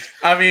a bitch.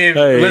 I mean,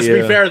 let's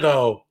be fair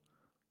though.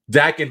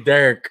 Dak and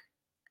Derek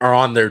are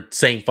on their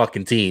same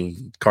fucking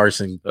team.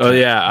 Carson. Oh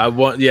yeah,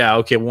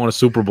 we won a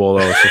Super Bowl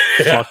though. So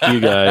fuck you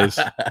guys.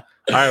 All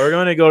right, we're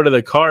going to go to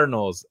the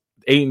Cardinals,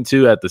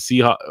 8-2 at the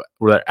Seahawks.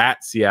 We're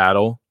at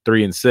Seattle,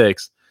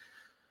 3-6.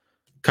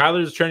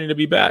 Kyler's trending to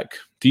be back.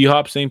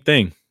 D-Hop, same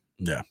thing.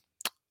 Yeah,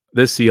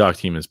 this Seahawks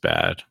team is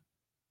bad.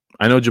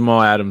 I know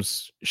Jamal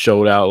Adams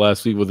showed out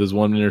last week with his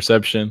 1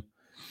 interception.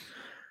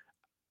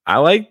 I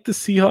like the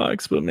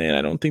Seahawks, but man,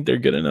 I don't think they're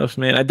good enough,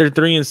 man. They're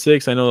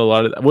 3-6. I know a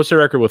lot of. What's their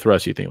record with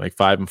Russ? You think like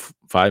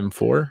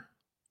 5-4,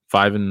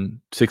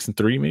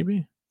 5-6-3,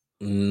 maybe?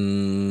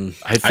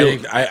 I feel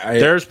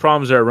there's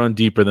problems that run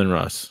deeper than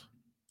Russ.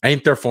 I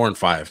think they're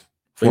 4-5.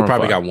 You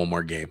probably got one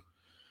more game.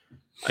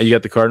 You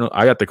got the Cardinals.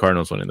 I got the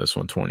Cardinals winning this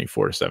one,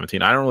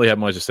 24-17. I don't really have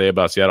much to say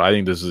about Seattle. I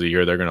think this is a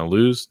year they're going to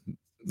lose.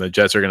 The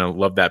Jets are going to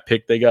love that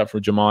pick they got for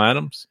Jamal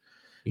Adams.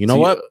 You know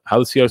what? How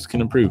the Seahawks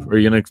can improve? Are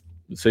you going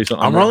to say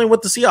something? I'm rolling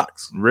with the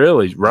Seahawks.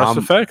 Really? Russ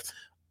effect?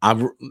 I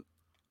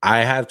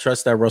have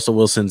trust that Russell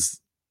Wilson's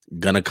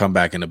going to come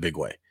back in a big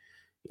way.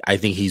 I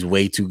think he's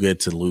way too good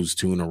to lose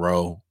 2 in a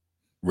row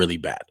really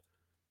bad.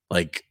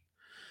 Like,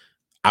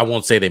 I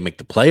won't say they make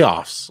the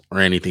playoffs or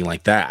anything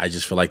like that. I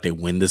just feel like they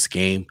win this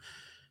game.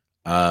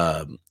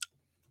 I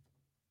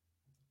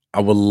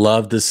would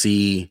love to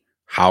see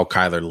how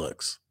Kyler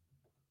looks.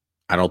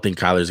 I don't think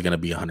Kyler's going to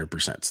be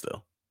 100%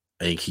 still.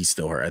 I think he's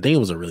still hurt. I think it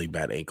was a really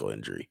bad ankle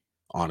injury,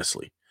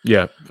 honestly.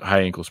 Yeah,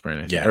 high ankle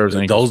sprain. Yeah,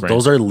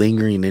 those are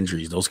lingering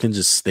injuries. Those can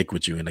just stick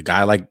with you. And a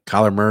guy like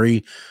Kyler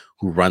Murray,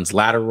 who runs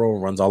lateral,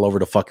 runs all over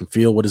the fucking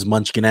field with his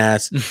munchkin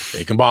ass,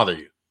 they can bother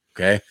you.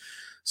 Okay,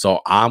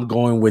 so I'm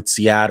going with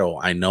Seattle.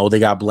 I know they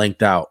got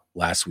blanked out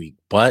last week,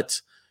 but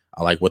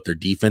I like what their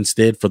defense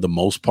did for the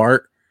most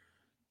part.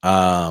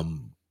 I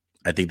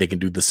think they can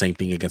do the same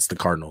thing against the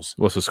Cardinals.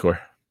 What's the score?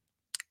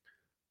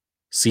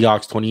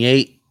 Seahawks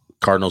 28,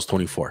 Cardinals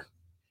 24.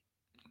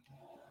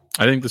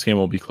 I think this game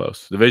will be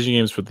close. Division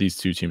games for these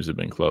two teams have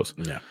been close.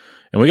 Yeah.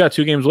 And we got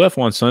 2 games left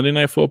on Sunday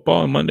Night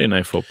Football and Monday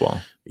Night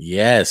Football.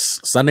 Yes.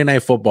 Sunday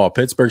Night Football,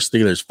 Pittsburgh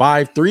Steelers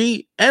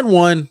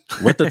 5-3-1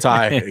 with the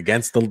tie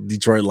against the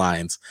Detroit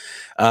Lions.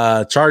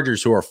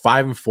 Chargers, who are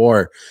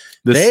 5-4.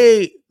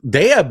 They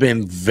have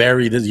been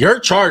your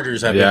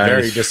Chargers have been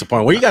very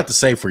disappointing. What do you got to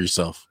say for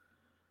yourself?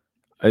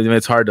 I mean,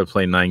 it's hard to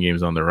play 9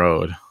 games on the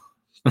road.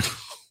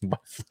 My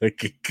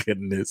fucking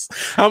goodness.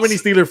 How many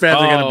Steeler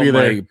fans are going to be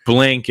there?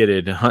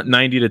 Blanketed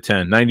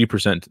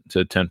 90%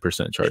 to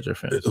 10% Charger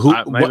fans.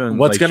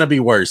 What's going to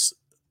be worse?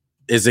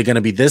 Is it going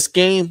to be this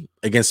game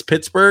against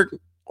Pittsburgh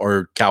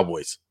or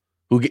Cowboys?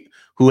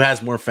 Who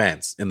has more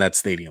fans in that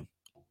stadium?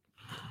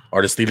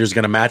 Are the Steelers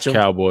going to match them?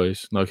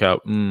 Cowboys. No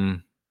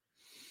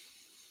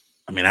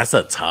I mean, that's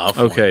a tough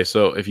Okay, one.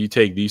 So if you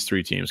take these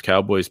 3 teams,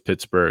 Cowboys,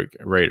 Pittsburgh,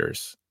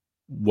 Raiders,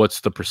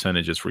 what's the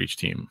percentages for each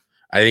team?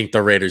 I think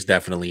the Raiders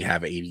definitely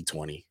have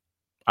 80-20.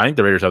 I think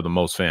the Raiders have the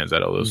most fans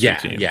out of those 2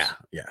 teams. Yeah.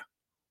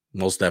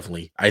 Most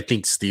definitely. I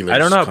think Steelers. I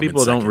don't know how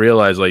people don't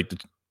realize like the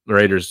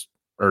Raiders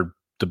are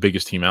the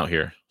biggest team out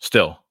here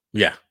still.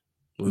 Yeah.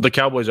 The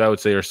Cowboys, I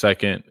would say, are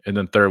second, and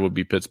then third would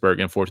be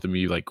Pittsburgh, and fourth would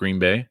be like Green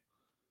Bay,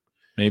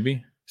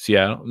 maybe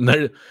Seattle.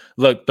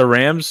 Look, the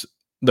Rams,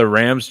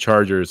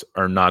 Chargers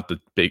are not the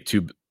big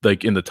 2,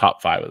 like in the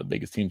top 5 of the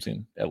biggest teams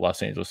in at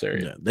Los Angeles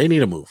area. Yeah, they need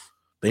to move.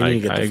 They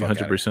need to get the fuck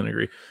 100%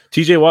 agree.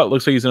 TJ Watt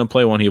looks like he's going to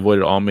play when he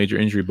avoided all major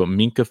injury, but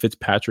Minkah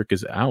Fitzpatrick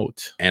is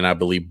out. And I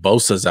believe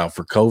Bosa's out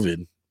for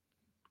COVID,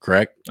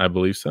 correct? I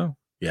believe so.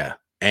 Yeah.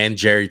 And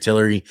Jerry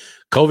Tillery.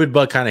 COVID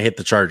bug kind of hit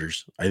the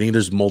Chargers. I think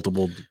there's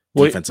multiple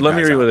defensive Let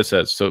me read out. what it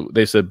says. So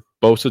they said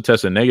Bosa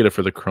tested negative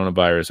for the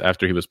coronavirus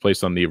after he was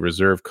placed on the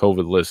reserve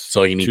COVID list.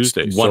 So he needs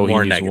Tuesday. one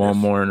more negative. One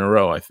more in a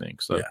row, I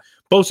think. So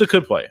Bosa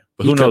could play,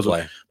 but who knows?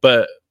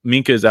 But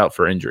Minkah is out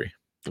for injury.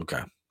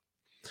 Okay.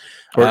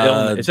 Or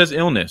it says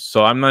illness,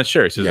 so I'm not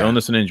sure. It says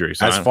illness and injury.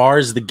 So as far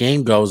as the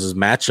game goes, as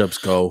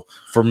matchups go,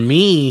 for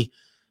me,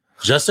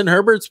 Justin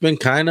Herbert's been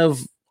kind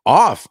of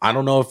off. I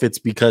don't know if it's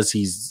because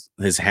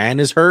his hand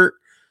is hurt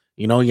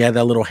You know, he had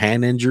that little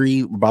hand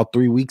injury about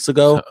 3 weeks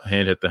ago.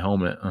 Hand hit the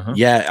helmet.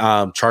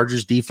 Yeah,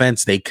 Chargers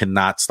defense, they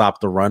cannot stop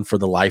the run for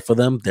the life of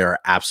them. They're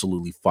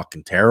absolutely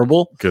fucking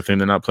terrible. Good thing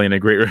they're not playing a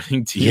great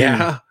running team.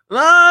 Yeah.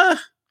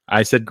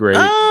 I said great.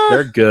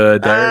 They're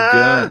good. They're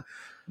good.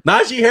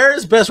 Najee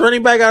Harris, best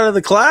running back out of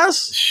the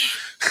class.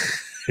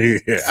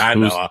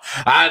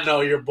 I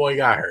know your boy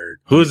got hurt.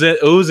 Who's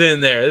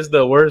in there? This is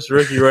the worst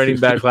rookie running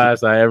back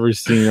class I ever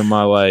seen in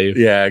my life.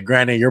 Yeah,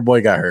 granted, your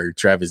boy got hurt,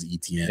 Travis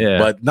Etienne. Yeah.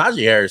 But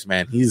Najee Harris,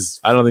 man, he's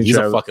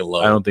a fucking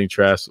low. I don't think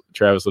Travis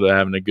would have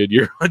having a good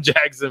year on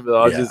Jacksonville.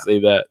 I'll just say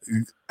that.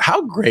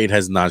 How great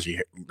has Najee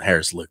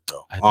Harris looked,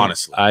 though?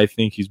 Honestly, I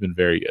think he's been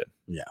very good.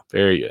 Yeah,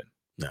 very good.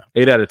 Yeah,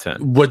 8 out of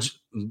 10.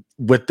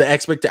 With the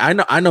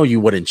expectation, I know you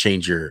wouldn't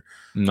change your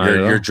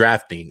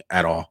drafting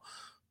at all,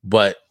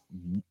 but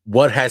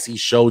what has he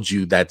showed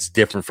you that's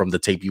different from the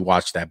tape you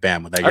watched at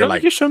Bama? That I don't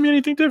think he showed me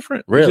anything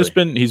different. Really?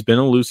 He's been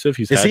elusive.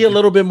 Is he a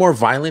little bit more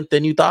violent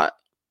than you thought?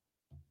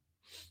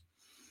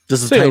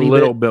 Just a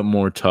little bit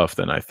more tough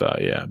than I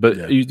thought. Yeah,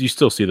 but you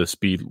still see the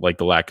speed, like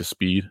the lack of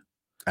speed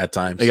at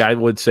times. Like, I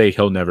would say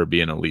he'll never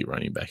be an elite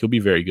running back. He'll be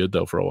very good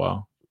though for a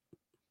while.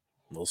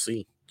 We'll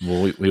see.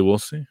 We will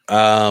see.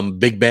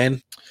 Big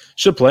Ben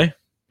should play.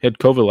 He had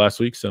COVID last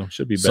week, so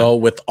should be back. So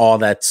with all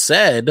that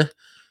said,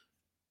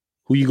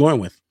 who you going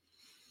with?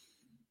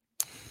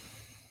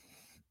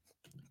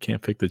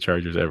 Can't pick the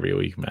Chargers every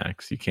week,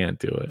 Max. You can't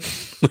do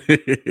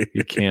it.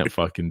 You can't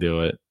fucking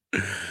do it.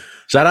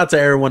 Shout out to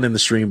everyone in the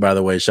stream, by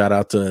the way. Shout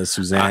out to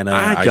Susanna,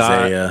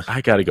 Isaiah. I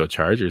gotta go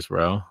Chargers,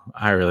 bro.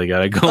 I really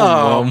gotta go.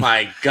 Oh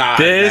my god,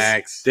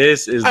 Max.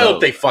 This is. I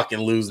hope they fucking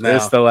lose now.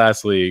 This is the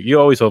last league. You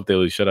always hope they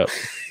lose. Shut up.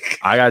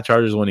 I got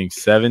Chargers winning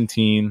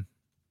 17-24.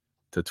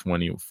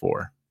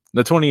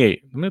 The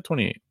 28. I'm at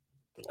 28.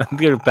 I'm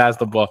gonna pass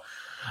the ball.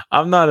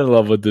 I'm not in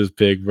love with this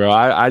pick, bro.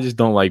 I just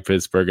don't like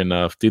Pittsburgh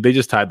enough. Dude, they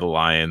just tied the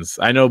Lions.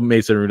 I know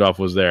Mason Rudolph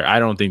was there. I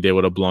don't think they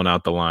would have blown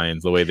out the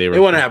Lions the way they were.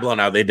 They wouldn't have blown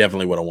out. They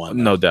definitely would have won.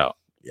 No doubt.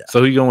 Yeah.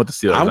 So who you going with the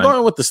Steelers? I'm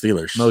going with the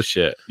Steelers. No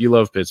shit. You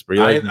love Pittsburgh.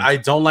 I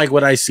don't like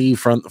what I see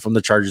from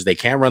the Chargers. They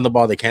can't run the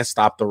ball. They can't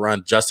stop the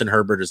run. Justin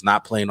Herbert is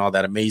not playing all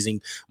that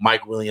amazing.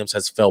 Mike Williams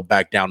has fell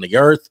back down to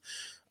earth.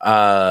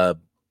 That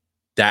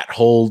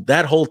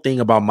whole thing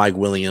about Mike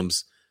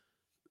Williams,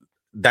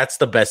 that's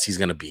the best he's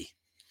going to be.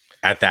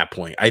 At that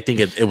point, I think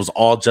it was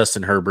all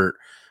Justin Herbert.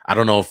 I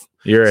don't know if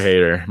you're a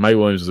hater. Mike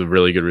Williams is a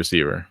really good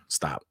receiver.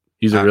 Stop.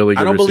 He's a really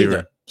good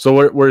receiver.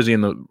 So where is he in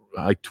the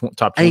top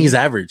 20? I think he's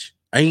average.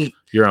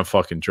 You're on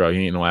fucking drug.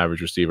 He ain't no average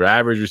receiver.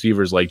 Average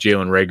receiver is like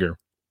Jalen Reagor.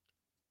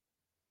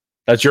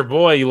 That's your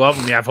boy. You love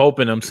him. You have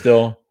hope in him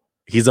still.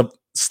 He's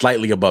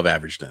slightly above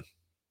average then.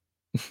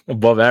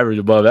 above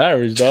average,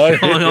 dog.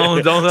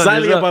 don't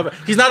slightly above.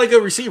 He's not a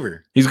good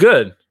receiver. He's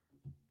good.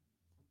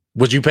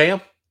 Would you pay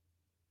him?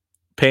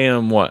 Pay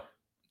him what?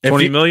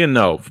 20 million?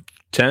 No.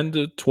 10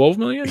 to 12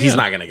 million? He's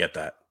not going to get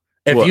that.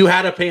 If you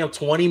had to pay him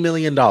 $20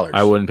 million,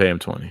 I wouldn't pay him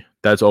 20.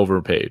 That's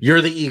overpaid. You're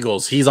the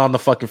Eagles. He's on the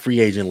fucking free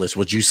agent list.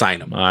 Would you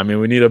sign him? I mean,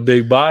 we need a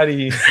big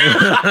body. No,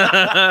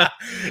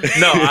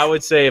 I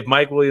would say if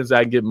Mike Williams,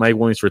 I get Mike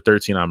Williams for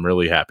 13, I'm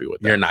really happy with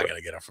that. You're not going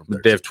to get him from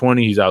 13. They have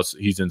 20. He's out.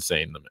 He's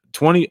insane.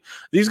 20.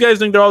 These guys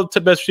think they're all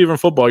the best receiver in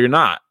football. You're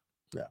not.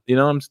 Yeah. You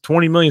know,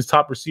 20 million's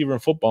top receiver in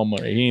football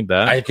money. He ain't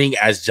that. I think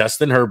as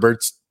Justin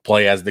Herbert's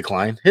play has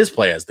declined, his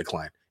play has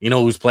declined. You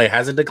know whose play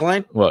hasn't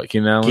declined? What,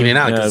 Keenan Allen? Keenan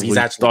Allen, because he's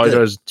actually good. He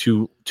does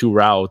two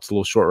routes, a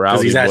little short route.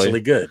 Because he's actually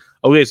good.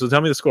 Okay, so tell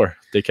me the score,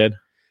 dickhead.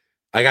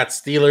 I got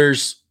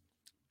Steelers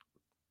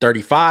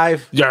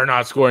 35. You're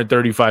not scoring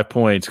 35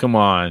 points. Come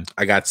on.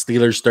 I got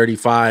Steelers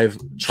 35,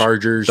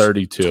 Chargers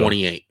 32.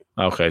 28.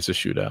 Okay, it's a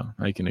shootout.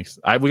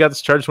 We got the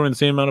Chargers winning the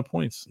same amount of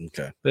points.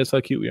 Okay. That's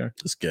how cute we are.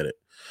 Let's get it.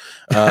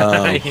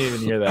 I didn't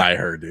even hear that. I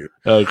heard, dude.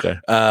 Okay.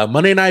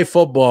 Monday Night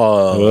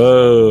Football.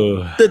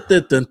 Whoa. Dun,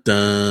 dun, dun,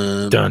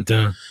 dun. Dun,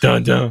 dun,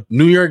 dun, dun.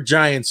 New York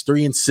Giants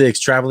 3-6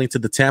 traveling to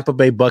the Tampa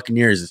Bay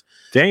Buccaneers.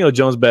 Daniel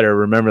Jones better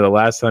remember the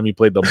last time he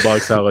played the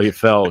Bucs, how he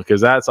felt, because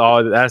that's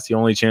the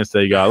only chance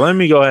that he got. Let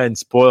me go ahead and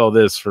spoil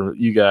this for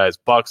you guys.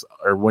 Bucs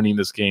are winning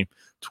this game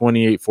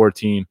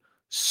 28-14.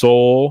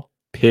 Sole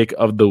pick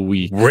of the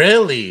week.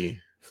 Really?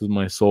 This is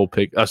my sole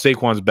pick.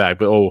 Saquon's back,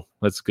 but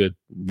that's good.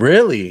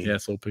 Really? Yeah,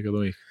 sole pick of the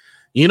week.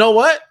 You know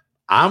what?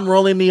 I'm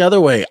rolling the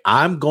other way.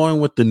 I'm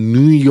going with the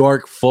New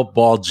York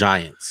Football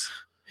Giants.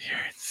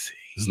 You're insane.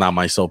 It's not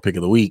my sole pick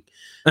of the week.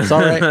 It's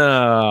all right.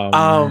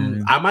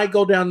 I might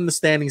go down in the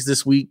standings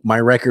this week. My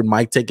record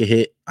might take a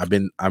hit.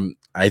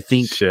 I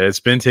think shit, it's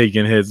been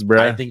taking hits,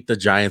 bro. I think the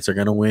Giants are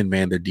gonna win,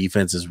 man. Their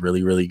defense is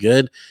really, really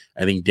good.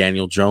 I think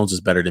Daniel Jones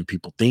is better than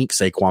people think.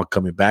 Saquon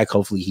coming back.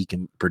 Hopefully he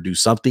can produce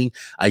something.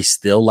 I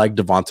still like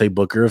Devontae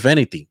Booker, if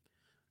anything.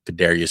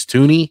 Kadarius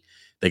Toney.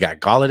 They got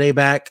Golladay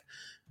back.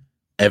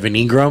 Evan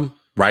Ingram,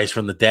 rise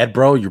from the dead,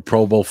 bro. You're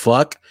Pro Bowl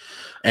fuck.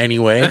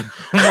 Anyway. Oh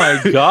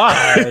my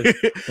God.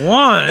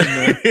 One.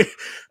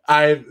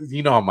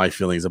 You know my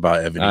feelings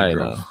about Evan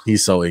Ingram.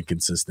 He's so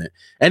inconsistent.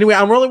 Anyway,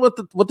 I'm rolling with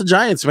the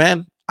Giants,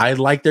 man. I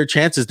like their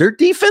chances. Their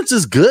defense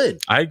is good.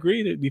 I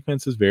agree. Their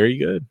defense is very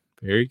good.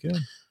 Very good.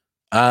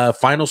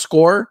 Final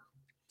score,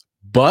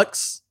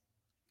 Bucks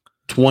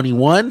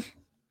 21,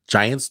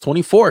 Giants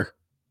 24.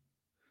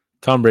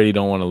 Tom Brady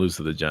don't want to lose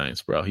to the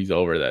Giants, bro. He's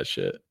over that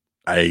shit.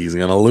 He's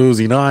gonna lose.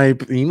 You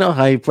know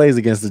how he plays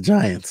against the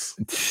Giants.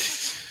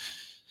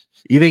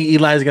 You think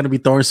Eli's gonna be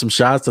throwing some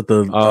shots at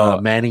the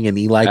Manning and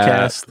Eli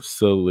cast?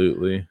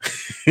 Absolutely.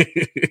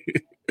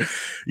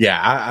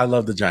 Yeah, I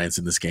love the Giants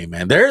in this game,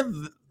 man.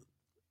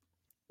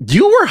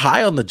 You were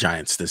high on the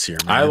Giants this year,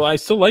 man. I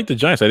still like the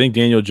Giants. I think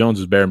Daniel Jones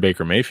is better than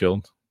Baker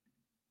Mayfield.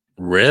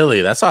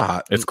 Really? That's a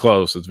hot. It's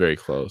close. It's very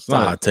close. It's a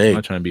hot take. I'm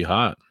not trying to be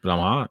hot, but I'm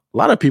hot. A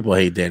lot of people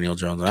hate Daniel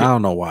Jones. I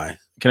don't know why.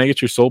 Can I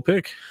get your soul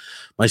pick?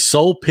 My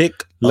soul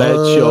pick. Let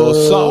your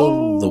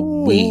soul the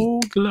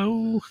week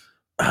glow.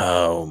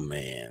 Oh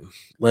man,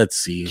 let's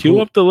see.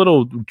 Cue up the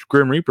little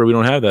Grim Reaper. We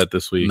don't have that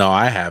this week. No,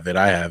 I have it.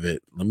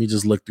 Let me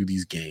just look through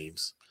these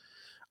games.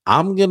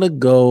 I'm gonna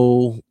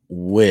go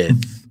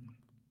with.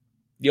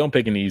 You don't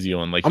pick an easy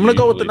one. I'm gonna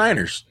go with the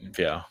Niners.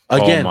 Yeah.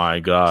 Again. Oh my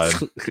god.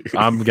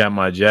 I'm got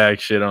my Jag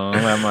shit on.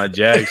 I'm at my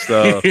Jag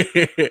stuff.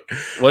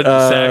 What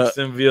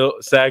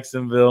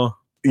Saxonville?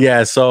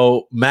 Yeah.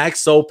 So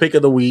Max soul pick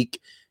of the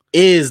week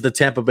is the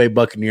Tampa Bay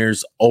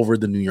Buccaneers over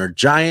the New York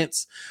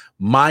Giants.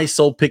 My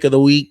soul pick of the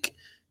week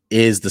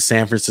is the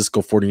San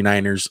Francisco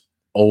 49ers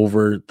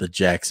over the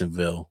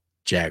Jacksonville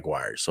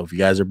Jaguars. So if you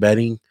guys are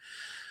betting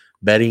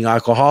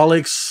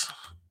alcoholics,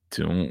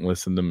 don't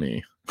listen to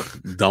me.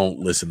 Don't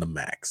listen to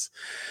Max.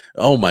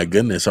 Oh my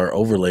goodness, our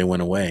overlay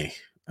went away.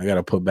 I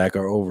gotta put back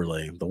our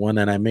overlay. The one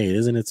that I made,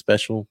 isn't it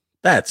special?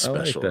 That's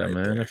special, I like that, right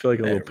man. there. I feel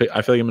like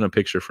I feel like I'm in a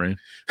picture frame.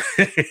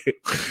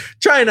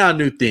 Trying out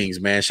new things,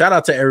 man. Shout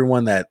out to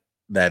everyone that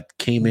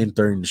came in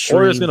during the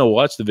stream. Or is gonna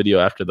watch the video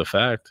after the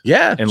fact.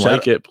 Yeah, and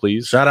like it,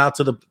 please. Shout out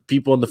to the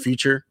people in the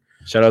future.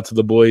 Shout out to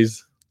the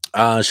boys.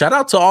 Shout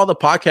out to all the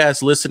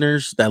podcast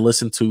listeners that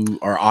listen to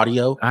our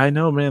audio. I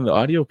know, man. The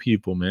audio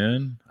people,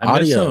 man. I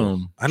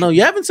know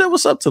you haven't said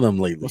what's up to them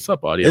lately. What's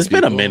up, audio? It's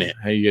people? Been a minute.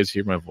 Hey, you guys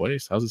hear my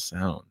voice? How's it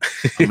sound?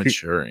 I'm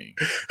maturing.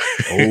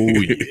 Oh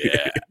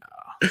yeah.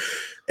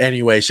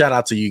 Anyway, shout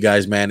out to you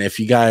guys, man. If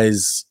you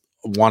guys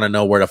want to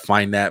know where to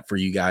find that for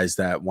you guys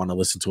that want to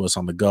listen to us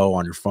on the go,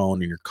 on your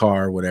phone, in your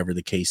car, whatever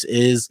the case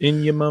is,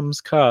 in your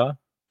mom's car.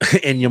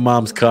 In your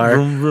mom's car.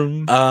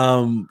 Vroom,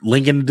 vroom.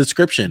 Link in the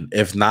description.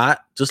 If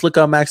not, just look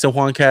up Max and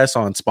Juancast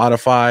on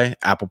Spotify,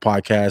 Apple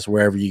Podcasts,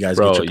 wherever you guys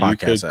get your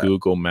podcasts. You could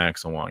Google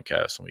Max and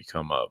Juancast when we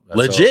come up. That's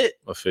legit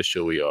how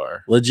official we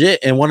are. Legit.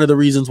 And one of the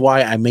reasons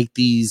why I make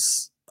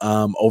these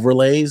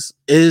overlays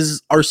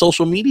is our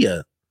social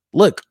media.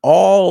 Look,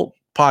 all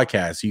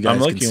podcasts, you guys I'm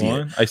can looking see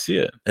one. it. I see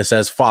it. It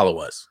says follow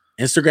us.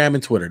 Instagram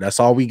and Twitter. That's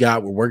all we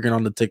got. We're working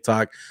on the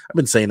TikTok. I've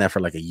been saying that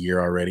for like a year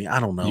already. I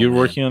don't know. You're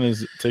working on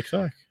his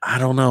TikTok? I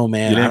don't know,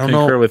 man. You didn't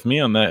concur with me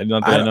on that.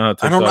 Not that I know how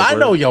TikTok I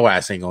know your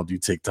ass ain't gonna do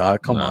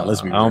TikTok. Come on,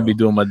 let's be real. I don't be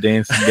doing my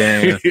dancing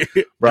dance.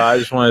 Bro, I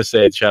just want to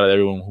say shout out to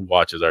everyone who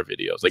watches our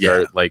videos.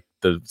 Like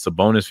it's a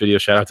bonus video.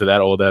 Shout out to that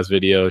old ass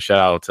video. Shout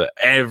out to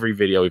every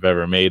video we've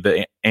ever made.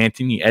 The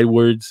Anthony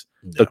Edwards,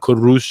 the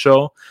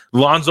Caruso,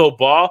 Lonzo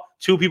Ball,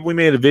 two people we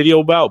made a video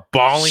about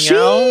balling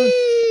out.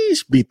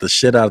 Beat the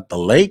shit out of the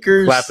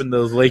Lakers, clapping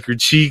those Laker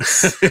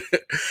cheeks.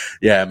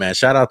 Yeah, man.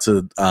 Shout out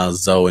to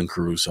Zoe and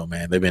Caruso,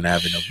 man. They've been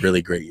having a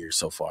really great year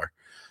so far.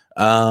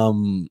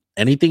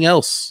 Anything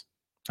else?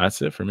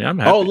 That's it for me. I'm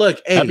happy. Oh,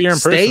 look, hey,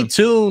 stay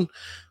tuned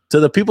to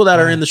the people that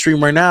are in the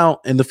stream right now.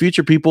 And the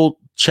future people,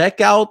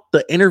 check out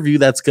the interview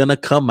that's gonna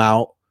come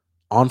out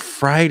on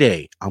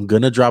Friday. I'm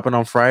gonna drop it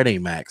on Friday,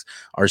 Max.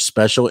 Our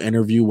special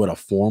interview with a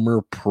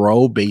former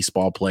pro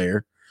baseball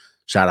player.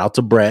 Shout out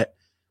to Brett.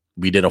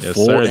 We did a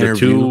full interview. The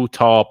Too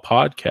Tall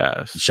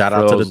Podcast. Shout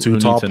out to the Too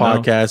Tall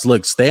Podcast.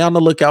 Look, stay on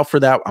the lookout for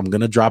that. I'm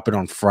going to drop it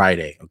on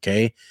Friday.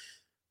 Okay.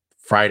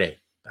 Friday.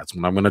 That's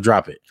when I'm going to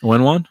drop it.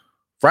 When one?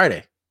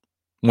 Friday.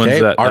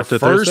 When's that? Our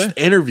first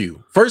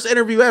interview. First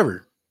interview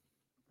ever.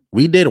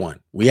 We did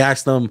one. We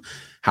asked him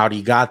how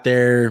he got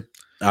there,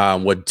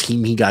 what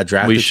team he got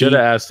drafted. We should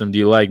have asked him, do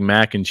you like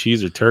mac and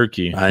cheese or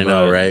turkey? I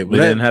know, right? We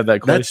didn't have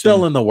that question. That's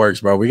still in the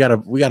works, bro. We gotta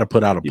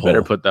put out a poll. You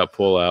better put that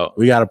poll out.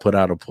 We gotta put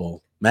out a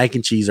poll. Mac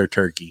and cheese or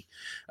turkey.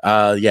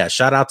 Yeah,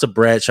 shout out to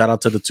Brett. Shout out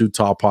to the Too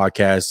Tall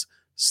Podcast.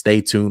 Stay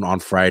tuned on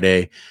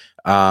Friday.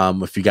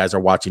 If you guys are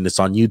watching this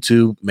on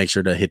YouTube, make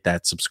sure to hit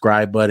that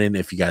subscribe button.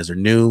 If you guys are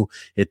new,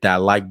 hit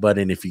that like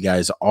button. If you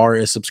guys are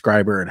a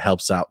subscriber, it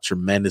helps out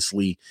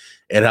tremendously.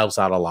 It helps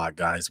out a lot,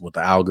 guys, with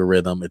the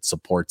algorithm. It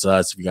supports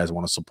us. If you guys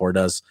want to support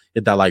us,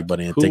 hit that like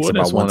button. It takes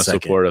about 1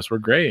 second. Support us. We're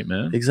great,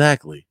 man.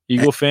 Exactly.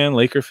 Eagle fan,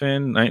 Laker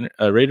fan,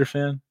 Raider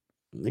fan,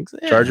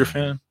 Charger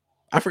fan.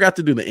 I forgot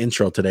to do the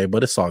intro today,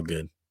 but it's all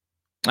good.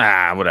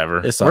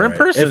 Whatever. We're in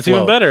person. It's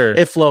even better.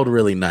 It flowed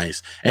really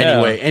nice.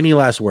 Anyway, any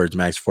last words,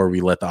 Max, before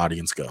we let the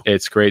audience go?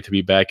 It's great to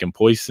be back in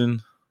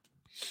Poison.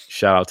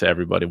 Shout out to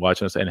everybody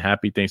watching us and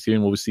happy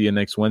Thanksgiving. We'll see you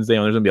next Wednesday.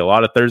 There's gonna be a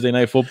lot of Thursday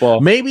night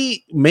football.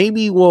 Maybe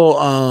we'll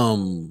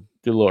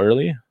do a little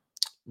early.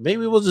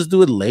 Maybe we'll just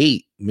do it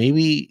late.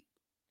 Maybe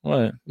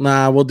what?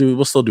 Nah,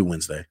 we'll still do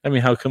Wednesday. I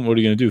mean, how come? What are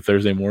you gonna do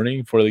Thursday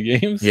morning before the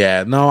games?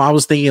 Yeah, no, I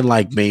was thinking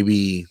like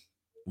maybe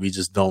we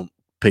just don't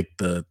pick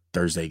the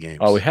Thursday games.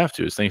 Oh, we have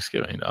to. It's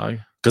Thanksgiving, dog.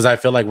 Because I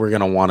feel like we're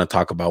gonna want to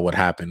talk about what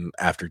happened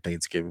after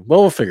Thanksgiving.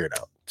 Well, we'll figure it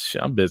out.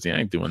 Shit, I'm busy. I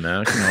ain't doing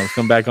that. Let's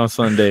come back on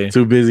Sunday.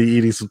 Too busy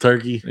eating some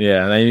turkey.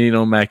 Yeah, I need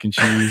no mac and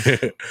cheese.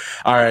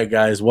 All right,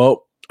 guys.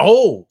 Well,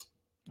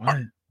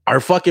 our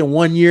fucking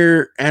 1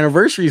 year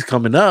anniversary is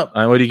coming up.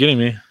 What are you getting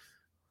me?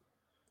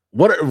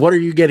 What are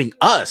you getting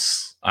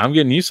us? I'm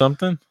getting you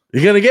something.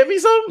 You gonna get me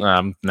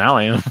something? Now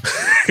I am.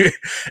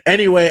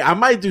 Anyway, I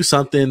might do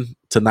something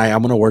tonight.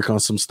 I'm gonna work on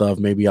some stuff.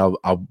 Maybe I'll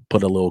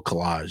put a little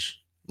collage.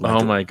 Like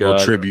oh my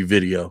god! Tribute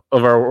video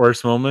of our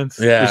worst moments.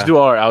 Yeah, just do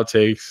all our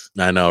outtakes.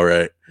 I know,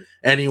 right?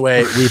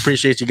 Anyway, we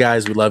appreciate you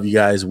guys. We love you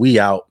guys. We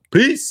out.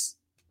 Peace.